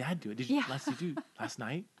 when you and Dad do it? Did you Yeah. do last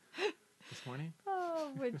night? This morning? Oh,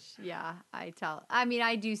 which yeah, I mean,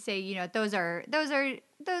 I do say,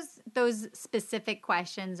 those specific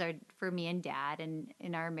questions are for me and Dad and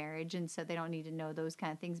in our marriage, and so they don't need to know those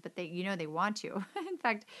kind of things, but they want to. In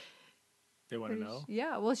fact, They want to know.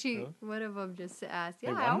 yeah. Well, Really? one of them just asked, They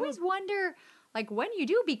yeah, I wanna always know? wonder, like when you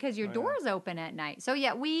do because your Oh, yeah. door's open at night. So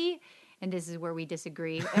yeah, and this is where we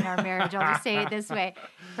disagree in our marriage. I'll just say it this way: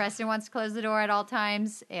 Preston wants to close the door at all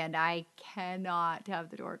times, and I cannot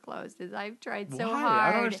have the door closed. As I've tried so Why? hard.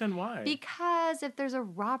 I don't understand why. Because if there's a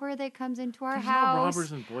robber that comes into our There's house, no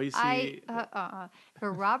robbers in Boise. if a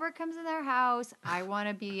robber comes in our house, I want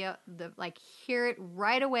to be hear it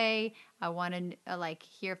right away. I want to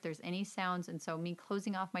hear if there's any sounds, and so me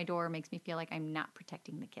closing off my door makes me feel like I'm not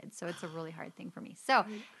protecting the kids. So it's a really hard thing for me. So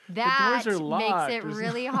that doors are makes locked. it There's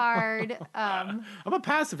really hard. I'm a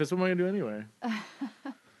pacifist. What am I going to do anyway?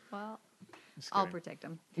 Well, Just I'll kidding. protect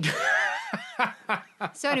them.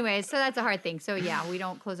 So anyways, so that's a hard thing. So yeah, we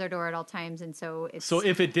don't close our door at all times, and so it's So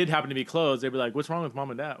if it did happen to be closed, they'd be like, "What's wrong with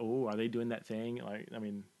mom and dad? Oh, are they doing that thing?" Like, I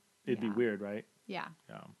mean, it'd be Yeah. weird, right? yeah.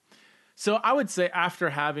 Yeah. So I would say after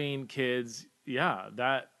having kids, yeah,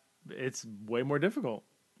 that it's way more difficult.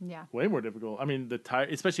 Yeah. Way more difficult. I mean,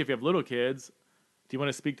 especially if you have little kids. Do you want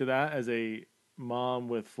to speak to that as a mom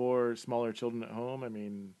with 4 smaller children at home? I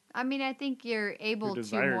mean, I think you're able to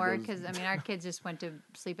desire more goes- because our kids just went to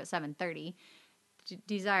sleep at 7:30.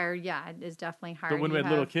 Desire, yeah, is definitely hard. but when we You had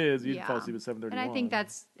little have- kids, you'd yeah. fall asleep at 7:31. And I think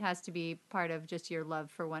has to be part of just your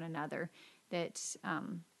love for one another, that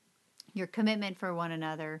your commitment for one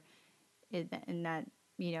another, and that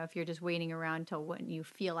if you're just waiting around till when you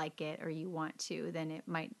feel like it or you want to, then it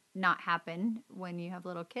might not happen when you have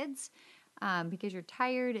little kids. Because you're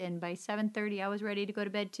tired, and by 7:30, I was ready to go to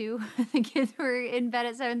bed too. The kids were in bed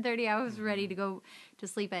at 7:30. I was ready to go to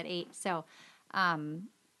sleep at 8. So,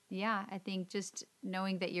 yeah, I think just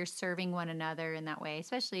knowing that you're serving one another in that way,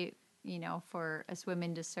 especially for us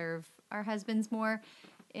women to serve our husbands more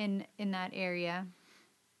in that area.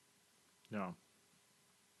 No.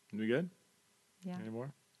 We good? Yeah. Any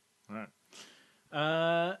more? All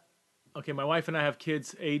right. Okay, my wife and I have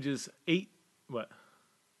kids ages 8. What?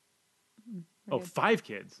 We're Oh, good. 5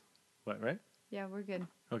 kids. What, right? Yeah, we're good.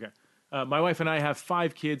 Okay. My wife and I have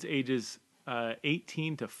 5 kids ages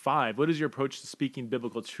 18 to 5. What is your approach to speaking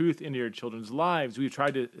biblical truth into your children's lives? We've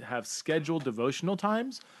tried to have scheduled devotional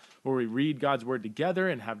times where we read God's word together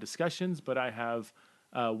and have discussions, but I have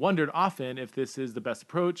wondered often if this is the best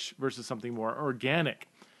approach versus something more organic.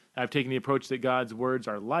 I've taken the approach that God's words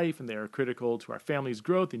are life and they are critical to our family's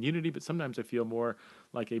growth and unity, but sometimes I feel more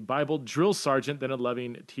like a Bible drill sergeant than a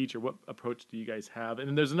loving teacher. What approach do you guys have? And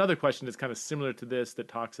then there's another question that's kind of similar to this that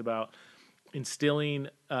talks about instilling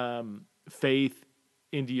faith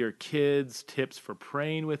into your kids, tips for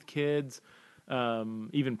praying with kids,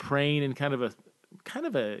 even praying in kind of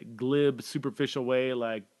a glib, superficial way,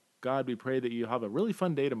 like, God, we pray that you have a really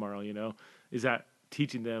fun day tomorrow, Is that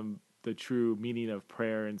teaching them the true meaning of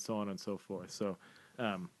prayer and so on and so forth? So,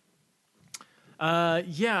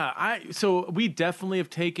 so we definitely have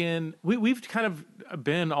taken, we've kind of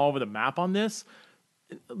been all over the map on this,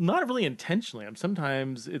 not really intentionally.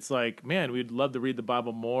 Sometimes it's like, man, we'd love to read the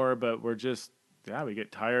Bible more, but we're just, we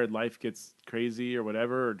get tired, life gets crazy or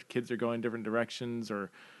whatever, or kids are going different directions, or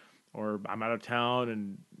I'm out of town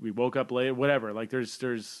and we woke up late, whatever. Like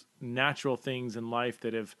there's natural things in life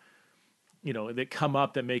that have, that come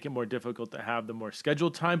up that make it more difficult to have the more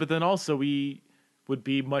scheduled time. But then also we would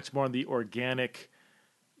be much more on the organic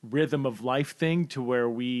rhythm of life thing, to where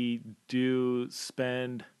we do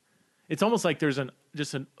spend, it's almost like there's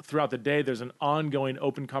throughout the day, there's an ongoing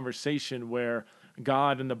open conversation where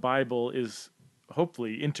God and the Bible is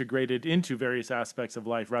hopefully integrated into various aspects of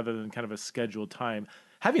life rather than kind of a scheduled time.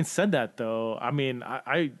 Having said that, though, I mean,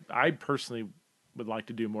 I personally would like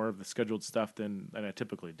to do more of the scheduled stuff than I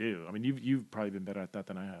typically do. I mean, you've probably been better at that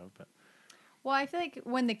than I have, but Well, I feel like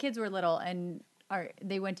when the kids were little and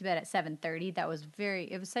they went to bed at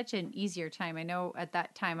 7:30, it was such an easier time. I know at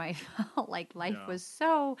that time I felt like life yeah. was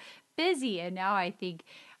so busy, and now I think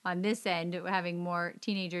on this end, having more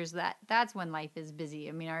teenagers, that's when life is busy.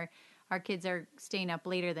 I mean, our kids are staying up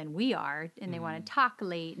later than we are, and they want to talk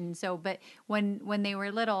late, and so. But when they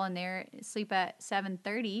were little and they're asleep at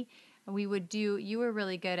 7:30, we would do. You were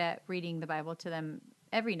really good at reading the Bible to them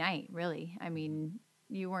every night. Really, I mean,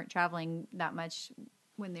 you weren't traveling that much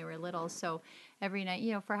when they were little, so every night,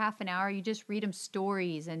 for half an hour, you just read them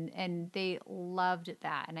stories, and they loved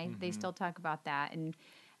that, and they still talk about that, and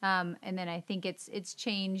then I think it's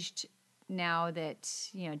changed now that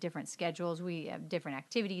different schedules, we have different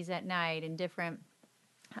activities at night and different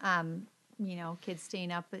kids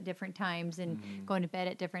staying up at different times and going to bed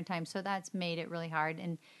at different times, so that's made it really hard.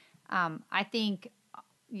 And I think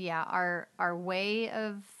our way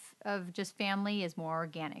of just family is more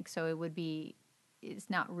organic. So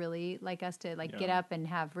it's not really like us to get Yeah. up and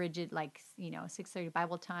have rigid 6:30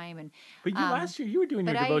 Bible time. And But last year you were doing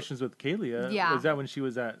your but devotions with Kalia. yeah Was that when she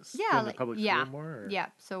was yeah going to like, public yeah school more? Or? yeah.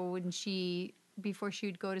 So before she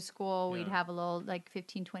would go to school, we'd Yeah. have a little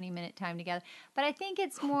 15-20 minute time together. But I think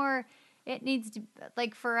it's more, it needs to,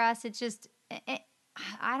 for us, it's just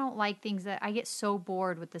I don't like things that I get so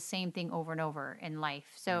bored with the same thing over and over in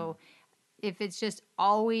life. So if it's just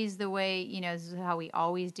always the way, this is how we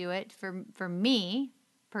always do it. For me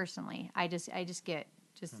personally, I just get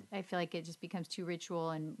I feel like it just becomes too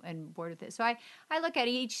ritual and bored with it. So I look at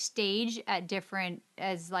each stage at different,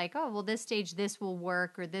 as like, oh, well, this stage, this will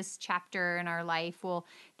work, or this chapter in our life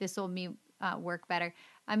this will work better.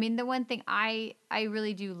 I mean, the one thing I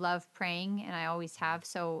really do love praying, and I always have.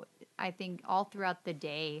 So I think all throughout the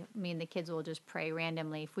day, me and the kids will just pray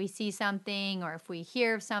randomly. If we see something or if we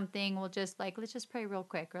hear of something, we'll just let's just pray real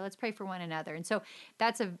quick, or let's pray for one another. And so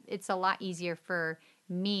it's a lot easier for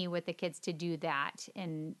me with the kids to do that,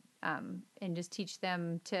 and just teach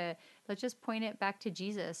them to, let's just point it back to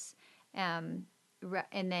Jesus. And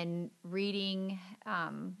then reading,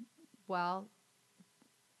 well,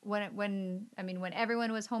 when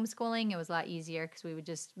everyone was homeschooling, it was a lot easier, because we would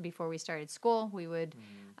just, before we started school, we would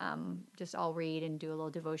just all read and do a little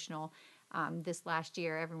devotional. This last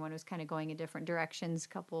year, everyone was kind of going in different directions. A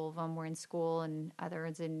couple of them were in school, and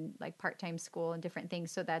others in part-time school and different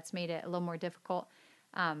things. So that's made it a little more difficult.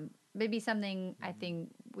 Maybe something I think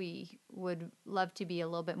we would love to be a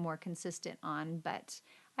little bit more consistent on, but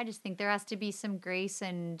I just think there has to be some grace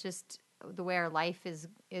and just the way our life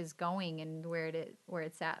is going and where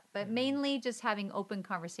it's at. But mainly just having open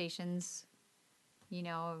conversations,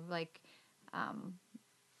 of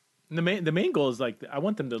The main goal is I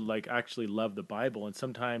want them to actually love the Bible, and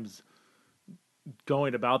sometimes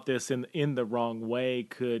going about this in the wrong way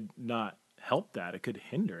could not help that. It could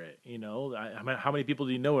hinder it. I mean, how many people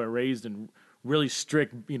do you know are raised in really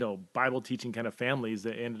strict, Bible teaching kind of families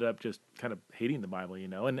that ended up just kind of hating the Bible,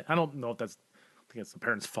 And I don't know if I think it's the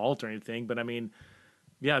parents' fault or anything, but I mean,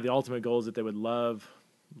 yeah, the ultimate goal is that they would love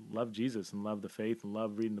Jesus and love the faith and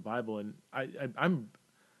love reading the Bible. And I'm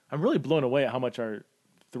really blown away at how much our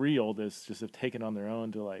 3 oldest just have taken on their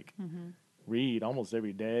own to read almost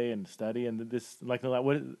every day and study. And this,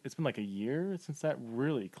 it's been a year since that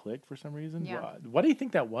really clicked for some reason. Yeah. What do you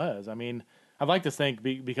think that was? I mean, I'd like to think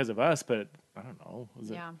because of us, but I don't know.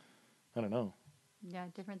 I don't know. Yeah,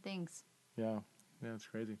 different things. Yeah, it's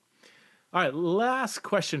crazy. All right, last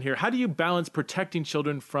question here. How do you balance protecting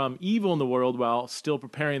children from evil in the world while still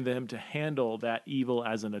preparing them to handle that evil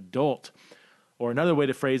as an adult? Or another way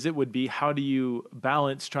to phrase it would be, how do you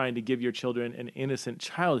balance trying to give your children an innocent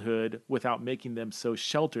childhood without making them so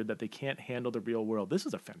sheltered that they can't handle the real world? This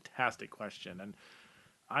is a fantastic question, and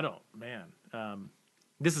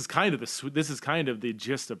this is kind of the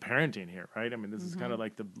gist of parenting here, right? I mean, this is kind of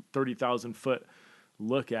like the 30,000-foot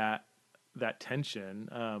look at that tension.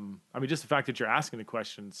 I mean, just the fact that you're asking the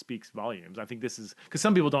question speaks volumes. I think this is because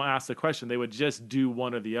some people don't ask the question; they would just do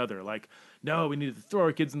one or the other. No, we need to throw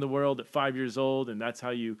our kids in the world at 5 years old, and that's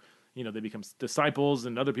how they become disciples.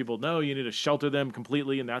 And other people, no, you need to shelter them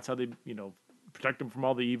completely, and that's how they, protect them from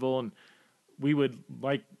all the evil. And we would,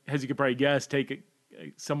 as you could probably guess, take it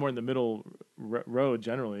somewhere in the middle road.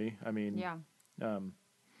 Generally, I mean, Yeah.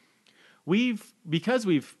 because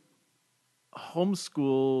we've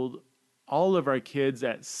homeschooled all of our kids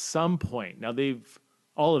at some point. Now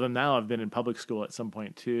all of them now have been in public school at some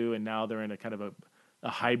point too, and now they're in a kind of a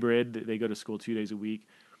hybrid. They go to school 2 days a week,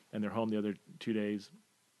 and they're home the other 2 days.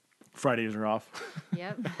 Fridays are off.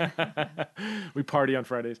 Yep. We party on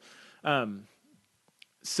Fridays.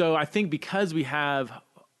 So I think because we have,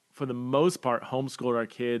 for the most part, homeschooled our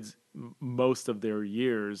kids most of their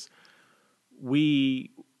years,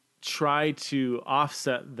 we try to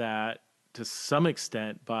offset that to some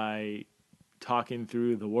extent by talking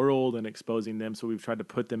through the world and exposing them. So we've tried to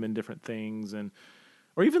put them in different things, and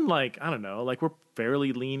or even like, I don't know, like we're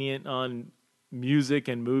fairly lenient on music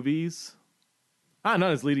and movies. Not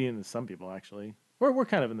as lenient as some people, actually. We're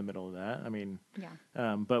kind of in the middle of that. I mean,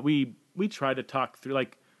 Yeah. but we try to talk through,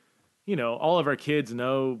 like, you know, all of our kids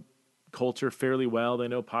know culture fairly well. They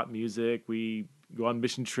know pop music. We go on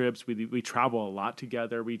mission trips. We travel a lot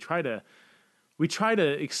together. We try to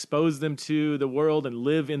expose them to the world and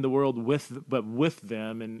live in the world with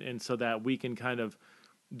them, and so that we can kind of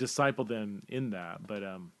disciple them in that. But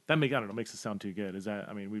that makes it sound too good. Is that,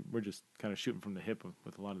 I mean, we're just kind of shooting from the hip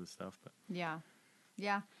with a lot of this stuff. But Yeah.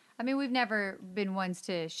 Yeah. I mean, we've never been ones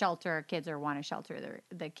to shelter our kids or want to shelter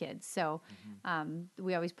the kids. So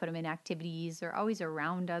we always put them in activities or always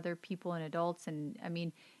around other people and adults. And I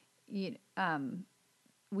mean, we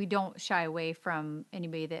don't shy away from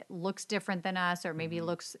anybody that looks different than us or maybe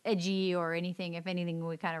looks edgy or anything. If anything,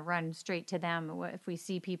 we kind of run straight to them if we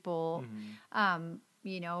see people,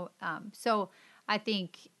 so I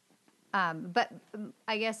think, but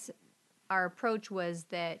I guess our approach was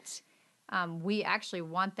that we actually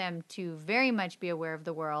want them to very much be aware of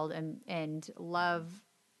the world and love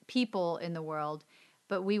people in the world,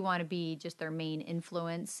 but we want to be just their main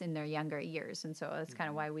influence in their younger years. And so that's kind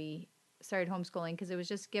of why we started homeschooling, because it was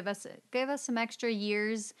just give us some extra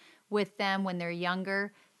years with them when they're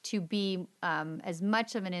younger to be as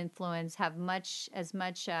much of an influence, have as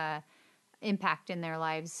much impact in their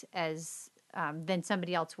lives as than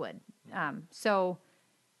somebody else would. And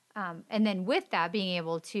then with that, being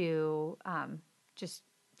able to just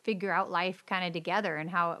figure out life kind of together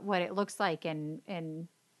and what it looks like, and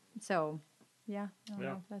so yeah. I don't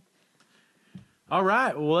know if that's... All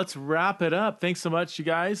right, well, let's wrap it up. Thanks so much, you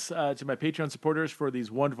guys, to my Patreon supporters for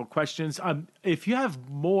these wonderful questions. If you have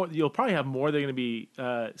more, you'll probably have more. They're going to be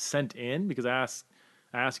sent in because I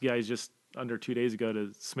asked you guys just under 2 days ago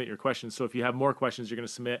to submit your questions. So if you have more questions you're going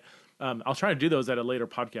to submit, I'll try to do those at a later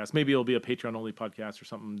podcast. Maybe it'll be a Patreon-only podcast or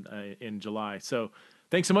something in July. So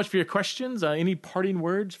thanks so much for your questions. Any parting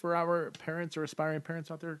words for our parents or aspiring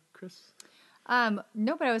parents out there, Chris?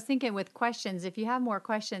 No, but I was thinking with questions, if you have more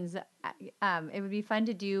questions, it would be fun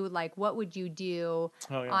to do, like, what would you do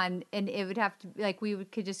on, and it would have to, like,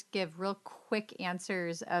 could just give real quick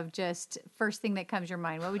answers of just first thing that comes to your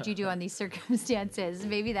mind. What would you do on these circumstances?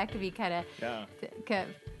 Maybe that could be kind of, because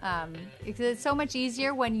it's so much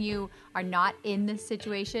easier when you are not in this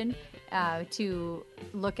situation, to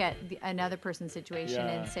look at another person's situation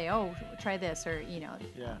and say, oh, try this, or,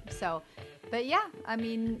 so. But yeah, I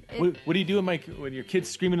mean... What do you do when your kid's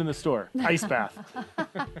screaming in the store? Ice bath.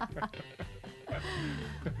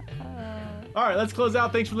 All right, let's close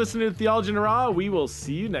out. Thanks for listening to Theology in the Raw. We will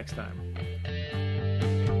see you next time.